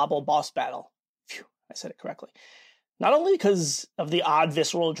Bubble Bobble boss battle. Phew, I said it correctly. Not only because of the odd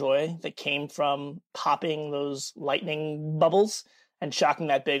visceral joy that came from popping those lightning bubbles and shocking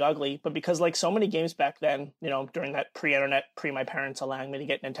that big ugly, but because like so many games back then, you know, during that pre-internet, my parents allowing me to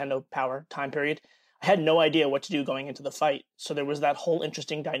get Nintendo Power time period, I had no idea what to do going into the fight, so there was that whole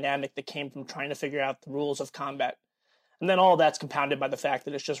interesting dynamic that came from trying to figure out the rules of combat. And then all of that's compounded by the fact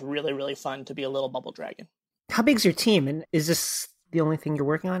that it's just really, really fun to be a little bubble dragon. How big's your team, and is this the only thing you're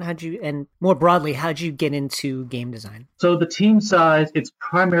working on? And more broadly, how'd you get into game design? So the team size, it's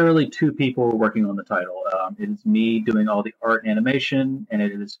primarily 2 people working on the title. It is me doing all the art and animation, and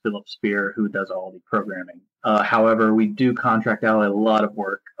it is Philip Spear who does all the programming. However, we do contract out a lot of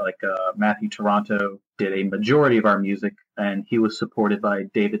work. Like Matthew Toronto did a majority of our music, and he was supported by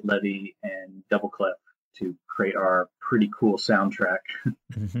David Levy and Double Clef to create our pretty cool soundtrack.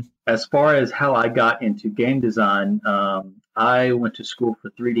 Mm-hmm. As far as how I got into game design, I went to school for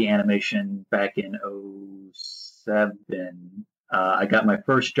 3D animation back in 2007. I got my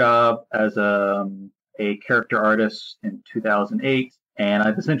first job as a character artist in 2008, and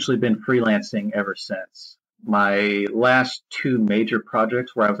I've essentially been freelancing ever since. My last 2 major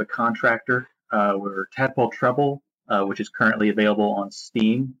projects where I was a contractor were Tadpole Trouble, which is currently available on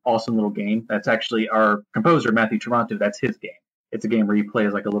Steam. Awesome little game. That's actually our composer, Matthew Toronto. That's his game. It's a game where you play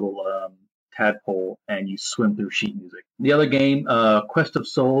as like a little tadpole and you swim through sheet music. The other game, Quest of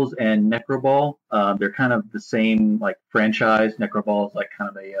Souls and Necroball, they're kind of the same like franchise. Necroball is like kind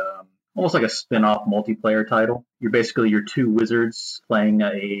of a almost like a spin-off multiplayer title. You're basically your 2 wizards playing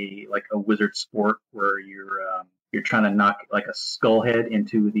a wizard sport where you're trying to knock like a skull head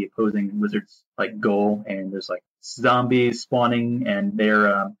into the opposing wizard's like goal, and there's like zombies spawning, and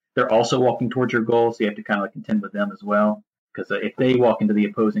they're also walking towards your goal, so you have to kind of like contend with them as well. Because if they walk into the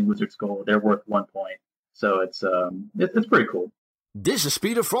opposing wizard's goal, they're worth 1 point. So it's pretty cool. This is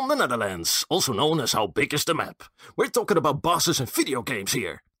Peter from the Netherlands, also known as How Big is the Map. We're talking about bosses in video games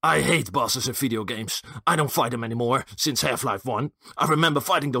here. I hate bosses in video games. I don't fight them anymore, since Half-Life 1. I remember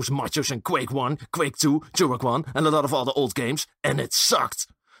fighting those machos in Quake 1, Quake 2, Turok 1, and a lot of other old games, and it sucked.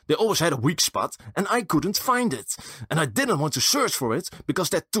 They always had a weak spot, and I couldn't find it. And I didn't want to search for it,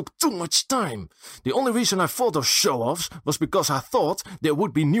 because that took too much time. The only reason I fought those show-offs was because I thought there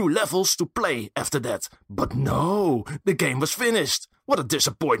would be new levels to play after that. But no, the game was finished. What a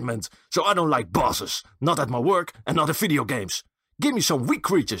disappointment. So I don't like bosses, not at my work and not in video games. Give me some weak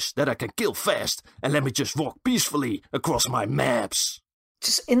creatures that I can kill fast, and let me just walk peacefully across my maps.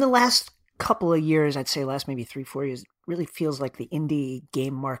 Just in the last couple of years, I'd say last maybe 3-4 years, it really feels like the indie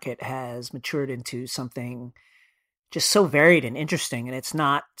game market has matured into something just so varied and interesting. And it's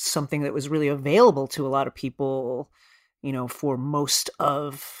not something that was really available to a lot of people, you know, for most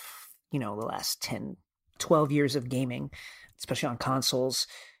of, you know, the last 10, 12 years of gaming, especially on consoles.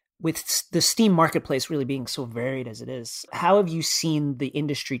 With the Steam marketplace really being so varied as it is, how have you seen the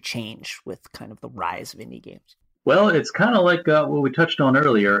industry change with kind of the rise of indie games? Well, it's kind of like what we touched on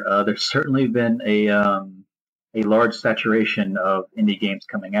earlier. There's certainly been a large saturation of indie games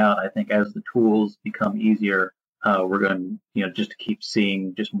coming out. I think as the tools become easier, we're going to, just keep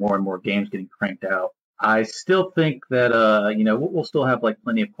seeing just more and more games getting cranked out. I still think that, we'll still have like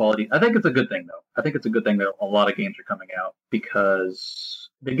plenty of quality. I think it's a good thing though. I think it's a good thing that a lot of games are coming out because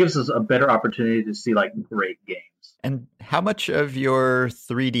it gives us a better opportunity to see like great games. And how much of your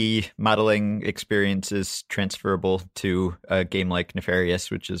 3D modeling experience is transferable to a game like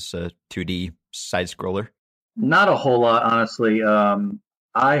Nefarious, which is a 2D side scroller? Not a whole lot, honestly.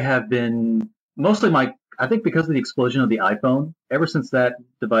 I have been mostly I think because of the explosion of the iPhone, ever since that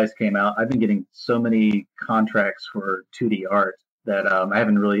device came out, I've been getting so many contracts for 2D art that I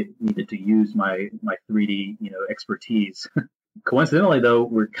haven't really needed to use my 3D, expertise. Coincidentally, though,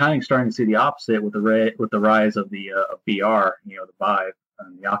 we're kind of starting to see the opposite with the rise of the VR, the Vive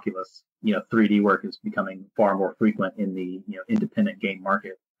and the Oculus. 3D work is becoming far more frequent in the independent game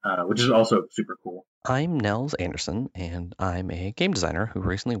market, which is also super cool. I'm Nels Anderson, and I'm a game designer who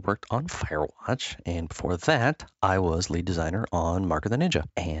recently worked on Firewatch, and before that, I was lead designer on Mark of the Ninja.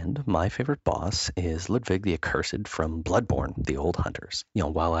 And my favorite boss is Ludwig the Accursed from Bloodborne, the Old Hunters. You know,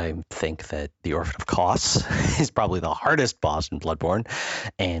 while I think that the Orphan of Kos is probably the hardest boss in Bloodborne,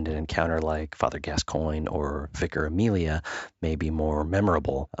 and an encounter like Father Gascoigne or Vicar Amelia may be more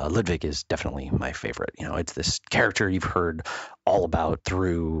memorable, Ludwig is definitely my favorite. You know, it's this character you've heard all about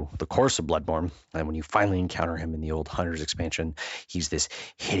through the course of Bloodborne, and when you finally encounter him in the Old Hunters expansion, he's this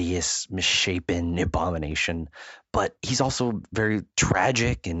hideous, misshapen abomination, but he's also very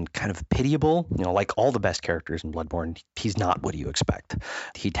tragic and kind of pitiable. You know, like all the best characters in Bloodborne, he's not what you expect.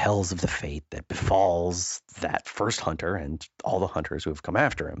 He tells of the fate that befalls that first hunter and all the hunters who have come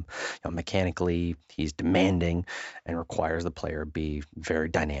after him. You know, mechanically, he's demanding and requires the player be very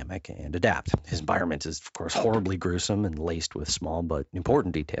dynamic and adapt. His environment is, of course, horribly gruesome and laced with small but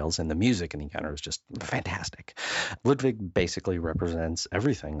important details, and the music in the encounter is just fantastic. Ludwig basically represents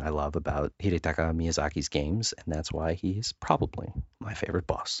everything I love about Hidetaka Miyazaki's games, and that's why he's probably my favorite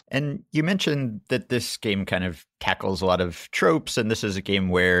boss. And you mentioned that this game kind of tackles a lot of tropes, and this is a game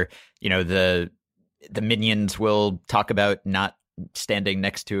where, you know, the minions will talk about not standing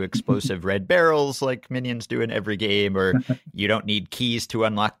next to explosive red barrels like minions do in every game, or you don't need keys to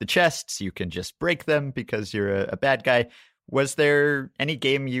unlock the chests, you can just break them because you're a bad guy. Was there any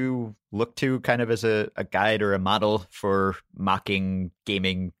game you looked to kind of as a guide or a model for mocking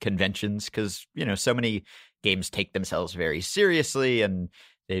gaming conventions? Because, you know, so many games take themselves very seriously and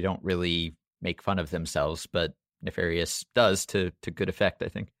they don't really make fun of themselves, but Nefarious does to good effect, I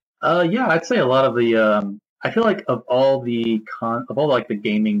think. Yeah, I'd say a lot of the I feel like of all the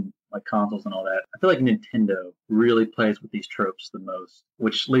gaming like consoles and all that, I feel like Nintendo really plays with these tropes the most,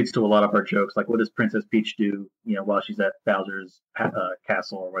 which leads to a lot of our jokes. Like, what does Princess Peach do, you know, while she's at Bowser's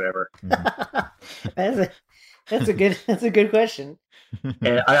castle or whatever? That's a good question.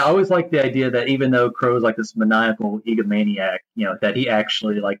 And I always like the idea that even though Crow's like this maniacal egomaniac, you know, that he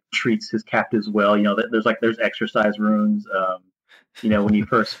actually like treats his captives well. You know, that there's exercise rooms. You know, when you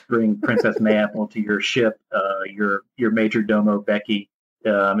first bring Princess Mayapple to your ship, your major domo Becky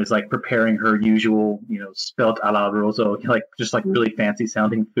is like preparing her usual, you know, spelt a la rosso, like just like really fancy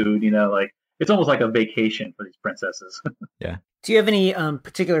sounding food. You know, like it's almost like a vacation for these princesses. Yeah. Do you have any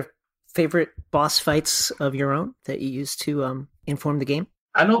particular favorite boss fights of your own that you use to inform the game?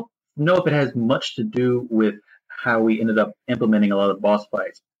 I don't know if it has much to do with how we ended up implementing a lot of boss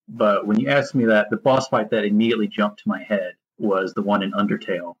fights, but when you asked me that, the boss fight that immediately jumped to my head was the one in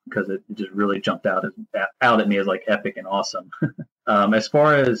Undertale, because it just really jumped out at me as like epic and awesome. As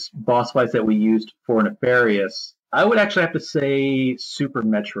far as boss fights that we used for Nefarious, I would actually have to say Super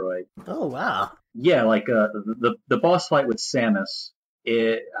Metroid. Oh, wow. Yeah, like the boss fight with Samus.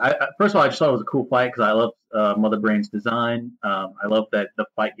 First of all, I just thought it was a cool fight because I love Mother Brain's design. I love that the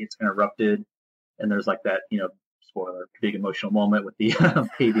fight gets interrupted, and there's like that, you know, spoiler, big emotional moment with the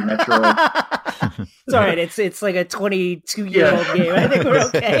baby Metroid. It's all right. It's like a 22-year-old game. I think we're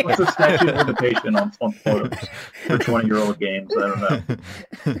okay. What's the statute of limitation on photos for 20-year-old games? I don't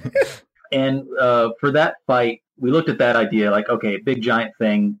know. And for that fight, we looked at that idea like, okay, big giant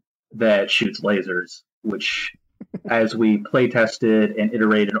thing that shoots lasers, which as we play tested and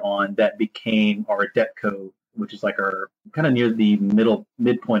iterated on, that became our Adeptco, which is like our kind of near the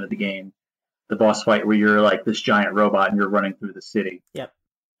midpoint of the game. The boss fight where you're like this giant robot and you're running through the city. Yep.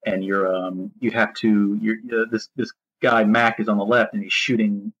 And this guy Mac is on the left and he's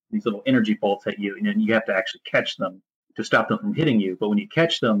shooting these little energy bolts at you, and then you have to actually catch them to stop them from hitting you. But when you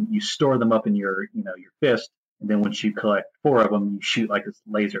catch them, you store them up in your fist, and then once you collect 4 of them, you shoot like this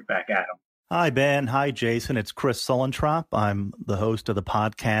laser back at them. Hi, Ben. Hi, Jason. It's Chris Sullentrop. I'm the host of the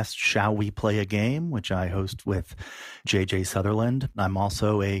podcast Shall We Play a Game, which I host with JJ Sutherland. I'm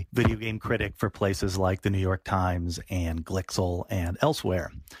also a video game critic for places like the New York Times and Glixel and elsewhere.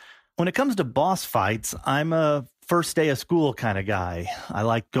 When it comes to boss fights, I'm a first day of school kind of guy. I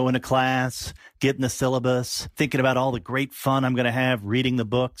like going to class, getting the syllabus, thinking about all the great fun I'm going to have reading the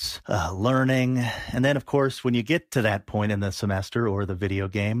books, learning. And then, of course, when you get to that point in the semester or the video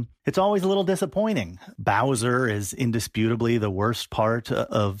game, it's always a little disappointing. Bowser is indisputably the worst part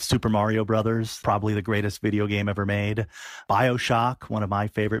of Super Mario Brothers, probably the greatest video game ever made. BioShock, one of my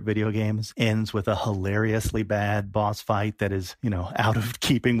favorite video games, ends with a hilariously bad boss fight that is, you know, out of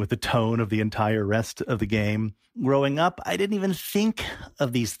keeping with the tone of the entire rest of the game. Growing up, I didn't even think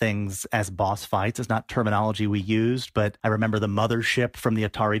of these things as boss fights. It's not terminology we used, but I remember the mothership from the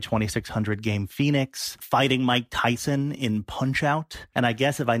Atari 2600 game Phoenix, fighting Mike Tyson in Punch-Out. And I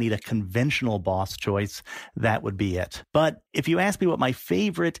guess if I need a conventional boss choice, that would be it. But if you ask me what my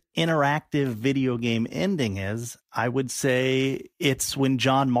favorite interactive video game ending is, I would say it's when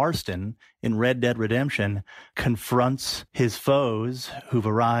John Marston in Red Dead Redemption confronts his foes who've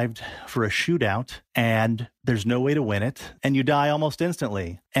arrived for a shootout, and there's no way to win it, and you die almost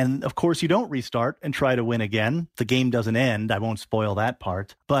instantly. And of course, you don't restart and try to win again. The game doesn't end. I won't spoil that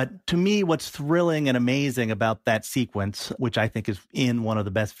part. But to me, what's thrilling and amazing about that sequence, which I think is in one of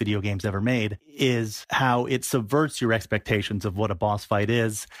the best video games ever made, is how it subverts your expectations of what a boss fight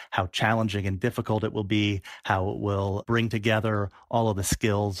is, how challenging and difficult it will be, how it will bring together all of the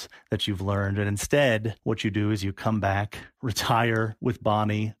skills that you've learned. And instead, what you do is you come back, retire with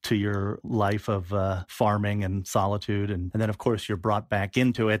Bonnie to your life of farming and solitude. And then, of course, you're brought back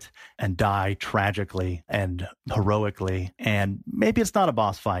into it and die tragically and heroically. And maybe it's not a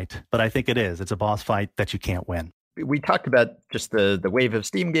boss fight, but I think it is. It's a boss fight that you can't win. We talked about just the wave of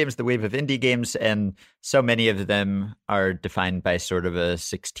Steam games, the wave of indie games, and so many of them are defined by sort of a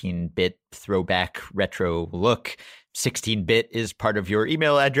 16-bit throwback retro look. 16-bit is part of your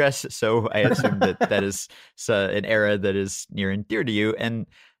email address, so I assume that is an era that is near and dear to you. And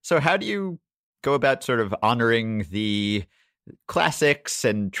so how do you go about sort of honoring the classics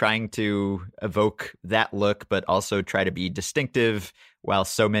and trying to evoke that look, but also try to be distinctive while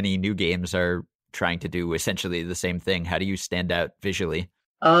so many new games are trying to do essentially the same thing? How do you stand out visually?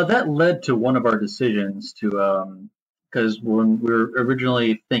 That led to one of our decisions to, because when we were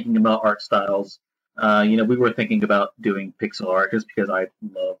originally thinking about art styles, we were thinking about doing pixel art just because I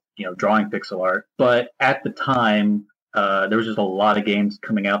love, drawing pixel art. But at the time, there was just a lot of games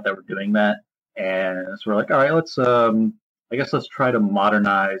coming out that were doing that. And so we're like, all right, let's try to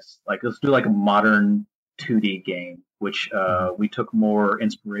modernize, let's do a modern 2D game, which we took more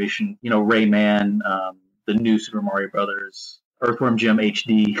inspiration, Rayman, the new Super Mario Brothers, Earthworm Jim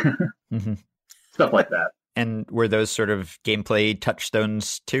HD, stuff like that. And were those sort of gameplay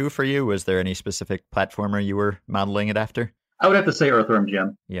touchstones too for you? Was there any specific platformer you were modeling it after? I would have to say Earthworm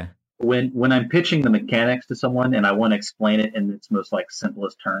Jim. Yeah. When I'm pitching the mechanics to someone and I want to explain it in its most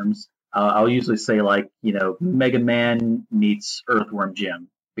simplest terms, I'll usually say Mega Man meets Earthworm Jim,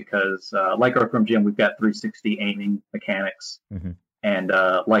 because like Earthworm Jim, we've got 360 aiming mechanics, and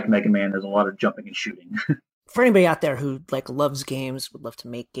like Mega Man, there's a lot of jumping and shooting. For anybody out there who loves games, would love to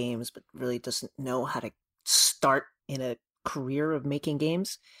make games, but really doesn't know how to start in a career of making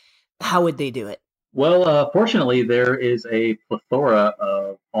games, how would they do it? Well, fortunately, there is a plethora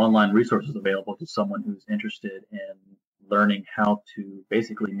of online resources available to someone who's interested in learning how to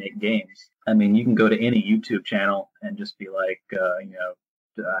basically make games. I mean, you can go to any YouTube channel and just be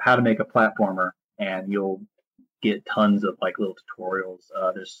how to make a platformer, and you'll get tons of little tutorials.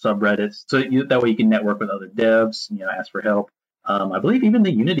 There's subreddits, so that way you can network with other devs, ask for help. I believe even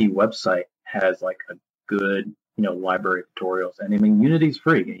the Unity website has a good, library of tutorials. And I mean, Unity's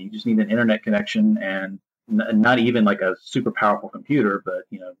free. You just need an internet connection and not even a super powerful computer, but,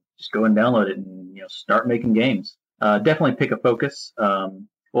 just go and download it and, start making games. Definitely pick a focus.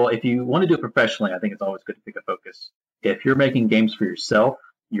 Well, if you want to do it professionally, I think it's always good to pick a focus. If you're making games for yourself,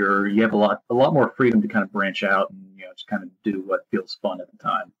 you have a lot more freedom to kind of branch out and just kind of do what feels fun at the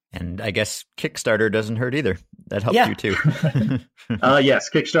time. And I guess Kickstarter doesn't hurt either. That helps you too. Yes,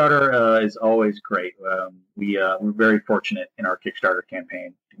 Kickstarter is always great. We're very fortunate in our Kickstarter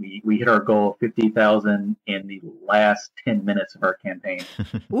campaign. We hit our goal of 50,000 in the last 10 minutes of our campaign.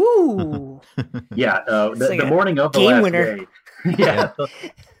 Ooh. Yeah, the morning of the last winner. Day. Yeah.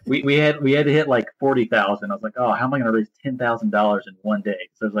 We had to hit 40,000. I was like, oh, how am I going to raise $10,000 in one day?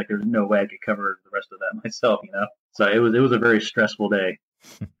 So I was there's no way I could cover the rest of that myself, So it was a very stressful day.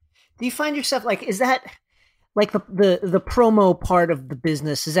 Do you find yourself is that the promo part of the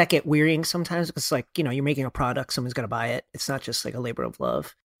business? Does that get wearying sometimes? Because you're making a product, someone's going to buy it. It's not just a labor of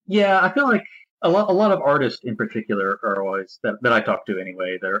love. Yeah, I feel like a lot of artists in particular are always that I talk to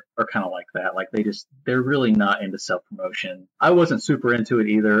anyway. They're kind of like that. They're really not into self-promotion. I wasn't super into it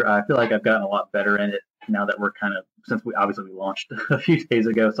either. I feel like I've gotten a lot better in it now that we're since we launched a few days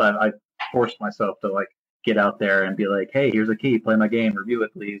ago. So I forced myself to get out there and be like, hey, here's a key, play my game, review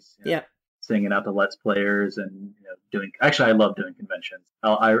it, please. Yeah. Singing out to Let's Players and actually I love doing conventions.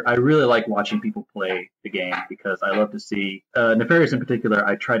 I really like watching people play the game because I love to see Nefarious in particular.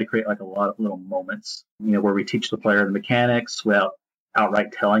 I try to create a lot of little moments, where we teach the player the mechanics without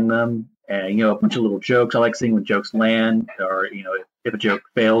outright telling them, and a bunch of little jokes. I like seeing when jokes land, or if a joke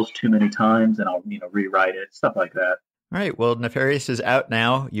fails too many times, then I'll rewrite it, stuff like that. All right. Well, Nefarious is out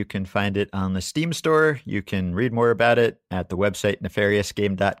now. You can find it on the Steam store. You can read more about it at the website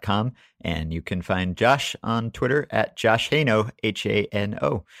nefariousgame.com. And you can find Josh on Twitter at Josh Hano,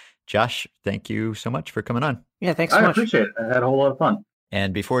 Hano. Josh, thank you so much for coming on. Yeah, thanks so much. I appreciate it. I had a whole lot of fun.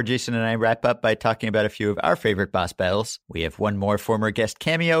 And before Jason and I wrap up by talking about a few of our favorite boss battles, we have one more former guest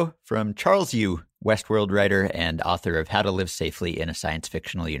cameo from Charles Yu, Westworld writer and author of How to Live Safely in a Science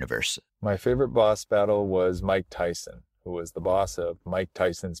Fictional Universe. My favorite boss battle was Mike Tyson, who was the boss of Mike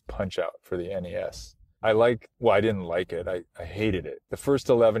Tyson's Punch-Out for the NES. I didn't like it. I hated it. The first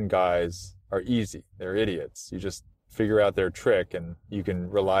 11 guys are easy. They're idiots. You just figure out their trick and you can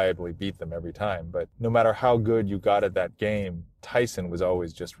reliably beat them every time. But no matter how good you got at that game, Tyson was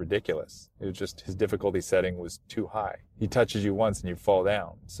always just ridiculous. It was just his difficulty setting was too high. He touches you once and you fall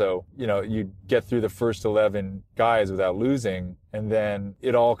down. So, you get through the first 11 guys without losing, and then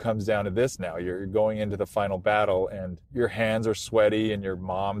it all comes down to this now. You're going into the final battle and your hands are sweaty and your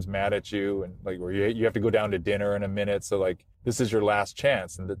mom's mad at you, and you have to go down to dinner in a minute. So this is your last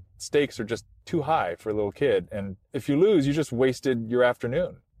chance, and the stakes are just too high for a little kid. And if you lose, you just wasted your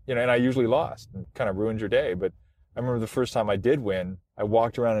afternoon. And I usually lost and kind of ruined your day. But I remember the first time I did win, I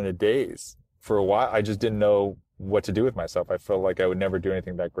walked around in a daze for a while. I just didn't know what to do with myself. I felt like I would never do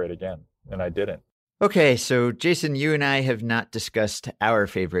anything that great again, and I didn't. Okay, so Jason, you and I have not discussed our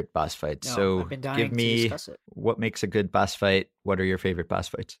favorite boss fights. No, so I've been dying give me to discuss it. What makes a good boss fight. What are your favorite boss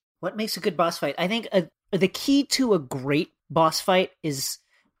fights? What makes a good boss fight? I think the key to a great boss fight is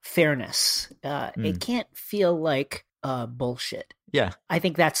fairness. It can't feel like bullshit. Yeah. I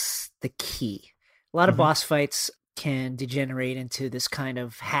think that's the key. A lot of boss fights can degenerate into this kind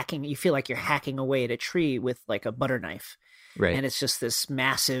of hacking. You feel like you're hacking away at a tree with like a butter knife. Right. And it's just this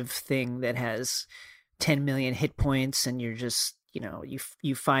massive thing that has 10 million hit points, and you're just,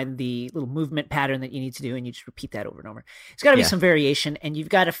 you find the little movement pattern that you need to do, and you just repeat that over and over. It's got to be some variation, and you've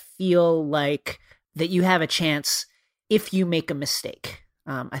got to feel like that you have a chance if you make a mistake.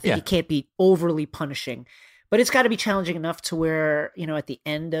 I think it can't be overly punishing, but it's got to be challenging enough to where, at the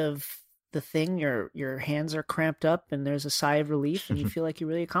end of the thing, your hands are cramped up and there's a sigh of relief and you feel like you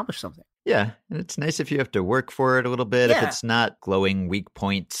really accomplished something. Yeah, and it's nice if you have to work for it a little bit, if it's not glowing weak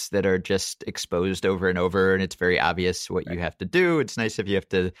points that are just exposed over and over and it's very obvious what you have to do. It's nice if you have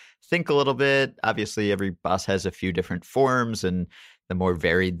to think a little bit. Obviously, every boss has a few different forms, and the more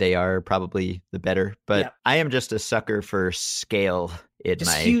varied they are, probably the better. But I am just a sucker for scale in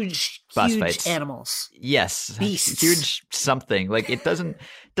just my huge boss fights. Animals. Yes, beasts. Huge something. Like it doesn't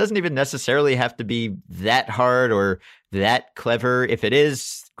even necessarily have to be that hard or that clever. If it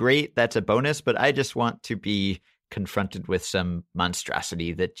is, great, that's a bonus. But I just want to be confronted with some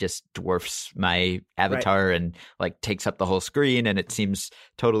monstrosity that just dwarfs my avatar and takes up the whole screen, and it seems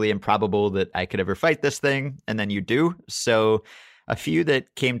totally improbable that I could ever fight this thing, and then you do. So a few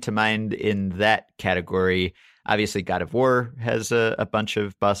that came to mind in that category. Obviously, God of War has a bunch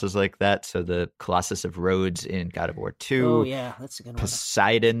of bosses like that. So the Colossus of Rhodes in God of War 2. Oh, yeah, that's a good one.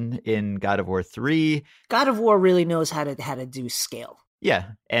 Poseidon in God of War 3. God of War really knows how to do scale.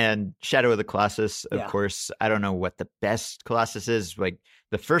 Yeah, and Shadow of the Colossus, of course. I don't know what the best Colossus is.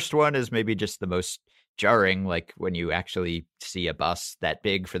 The first one is maybe just the most jarring, when you actually see a boss that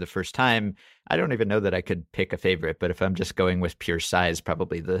big for the first time. I don't even know that I could pick a favorite, but if I'm just going with pure size,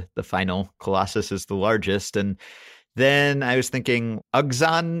 probably the final Colossus is the largest. And then I was thinking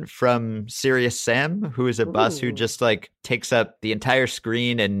Ugzon from Serious Sam, who is a boss who just takes up the entire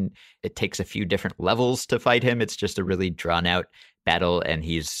screen, and it takes a few different levels to fight him. It's just a really drawn out battle, and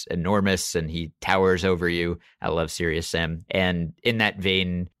he's enormous and he towers over you. I love Serious Sam. And in that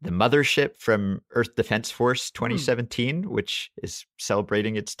vein, the Mothership from Earth Defense Force 2017, which is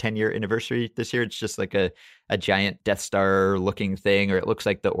celebrating its 10-year anniversary this year. It's just like a giant Death Star looking thing, or it looks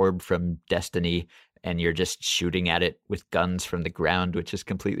like the orb from Destiny, and you're just shooting at it with guns from the ground, which is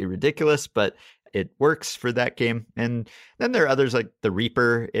completely ridiculous, but it works for that game. And then there are others like the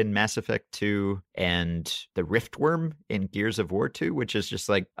Reaper in Mass Effect 2 and the Riftworm in Gears of War 2, which is just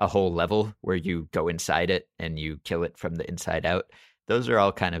a whole level where you go inside it and you kill it from the inside out. Those are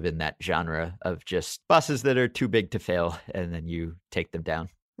all kind of in that genre of just bosses that are too big to fail, and then you take them down.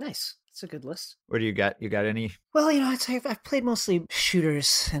 Nice. That's a good list. What do you got? You got any? Well, I'd say I've played mostly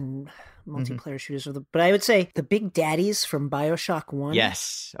shooters and multiplayer shooters, but I would say the Big Daddies from BioShock 1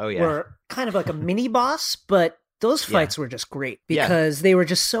 were kind of like a mini boss, but those fights were just great because they were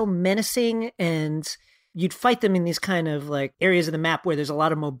just so menacing, and you'd fight them in these kind of areas of the map where there's a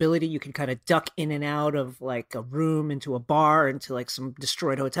lot of mobility. You can kind of duck in and out of a room into a bar into some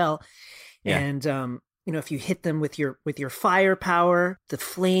destroyed hotel. Yeah. And if you hit them with your firepower, the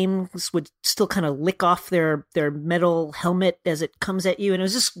flames would still kind of lick off their metal helmet as it comes at you. And it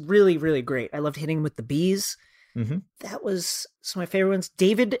was just really, really great. I loved hitting with the bees. Mm-hmm. That was some of my favorite ones.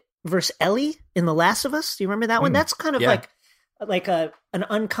 David versus Ellie in The Last of Us. Do you remember that one? That's kind of like an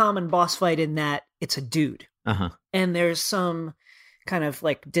uncommon boss fight in that it's a dude. Uh-huh. And there's some kind of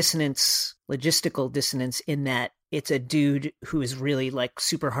like logistical dissonance in that it's a dude who is really like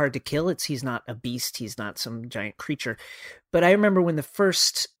super hard to kill. He's not a beast. He's not some giant creature. But I remember the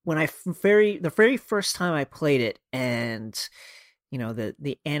very first time I played it, and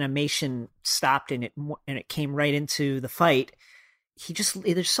the animation stopped and it came right into the fight.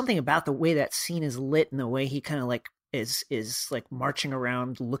 There's something about the way that scene is lit and the way he kind of like is like marching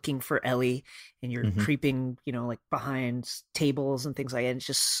around looking for Ellie, and you're creeping, like behind tables and things like that. It's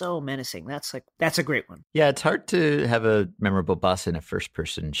just so menacing. That's a great one. Yeah, it's hard to have a memorable boss in a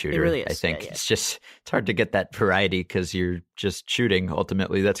first-person shooter. It really is. I think Yeah. it's hard to get that variety because you're just shooting.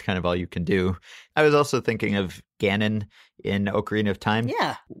 Ultimately, that's kind of all you can do. I was also thinking of Ganon in Ocarina of Time.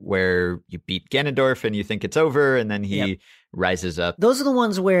 Yeah, where you beat Ganondorf and you think it's over, and then he rises up. Those are the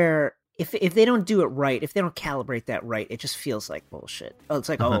ones where if they don't do it right, if they don't calibrate that right, it just feels like bullshit. Oh, it's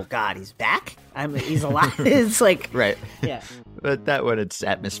like, oh God, he's back? He's alive? It's like... Right. Yeah. But that one, it's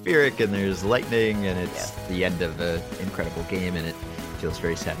atmospheric, and there's lightning, and it's the end of an incredible game, and it feels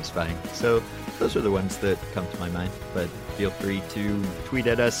very satisfying. So those are the ones that come to my mind. But feel free to tweet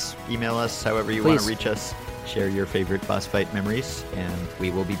at us, email us, however you want to reach us. Share your favorite boss fight memories, and we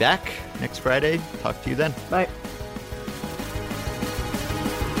will be back next Friday. Talk to you then. Bye.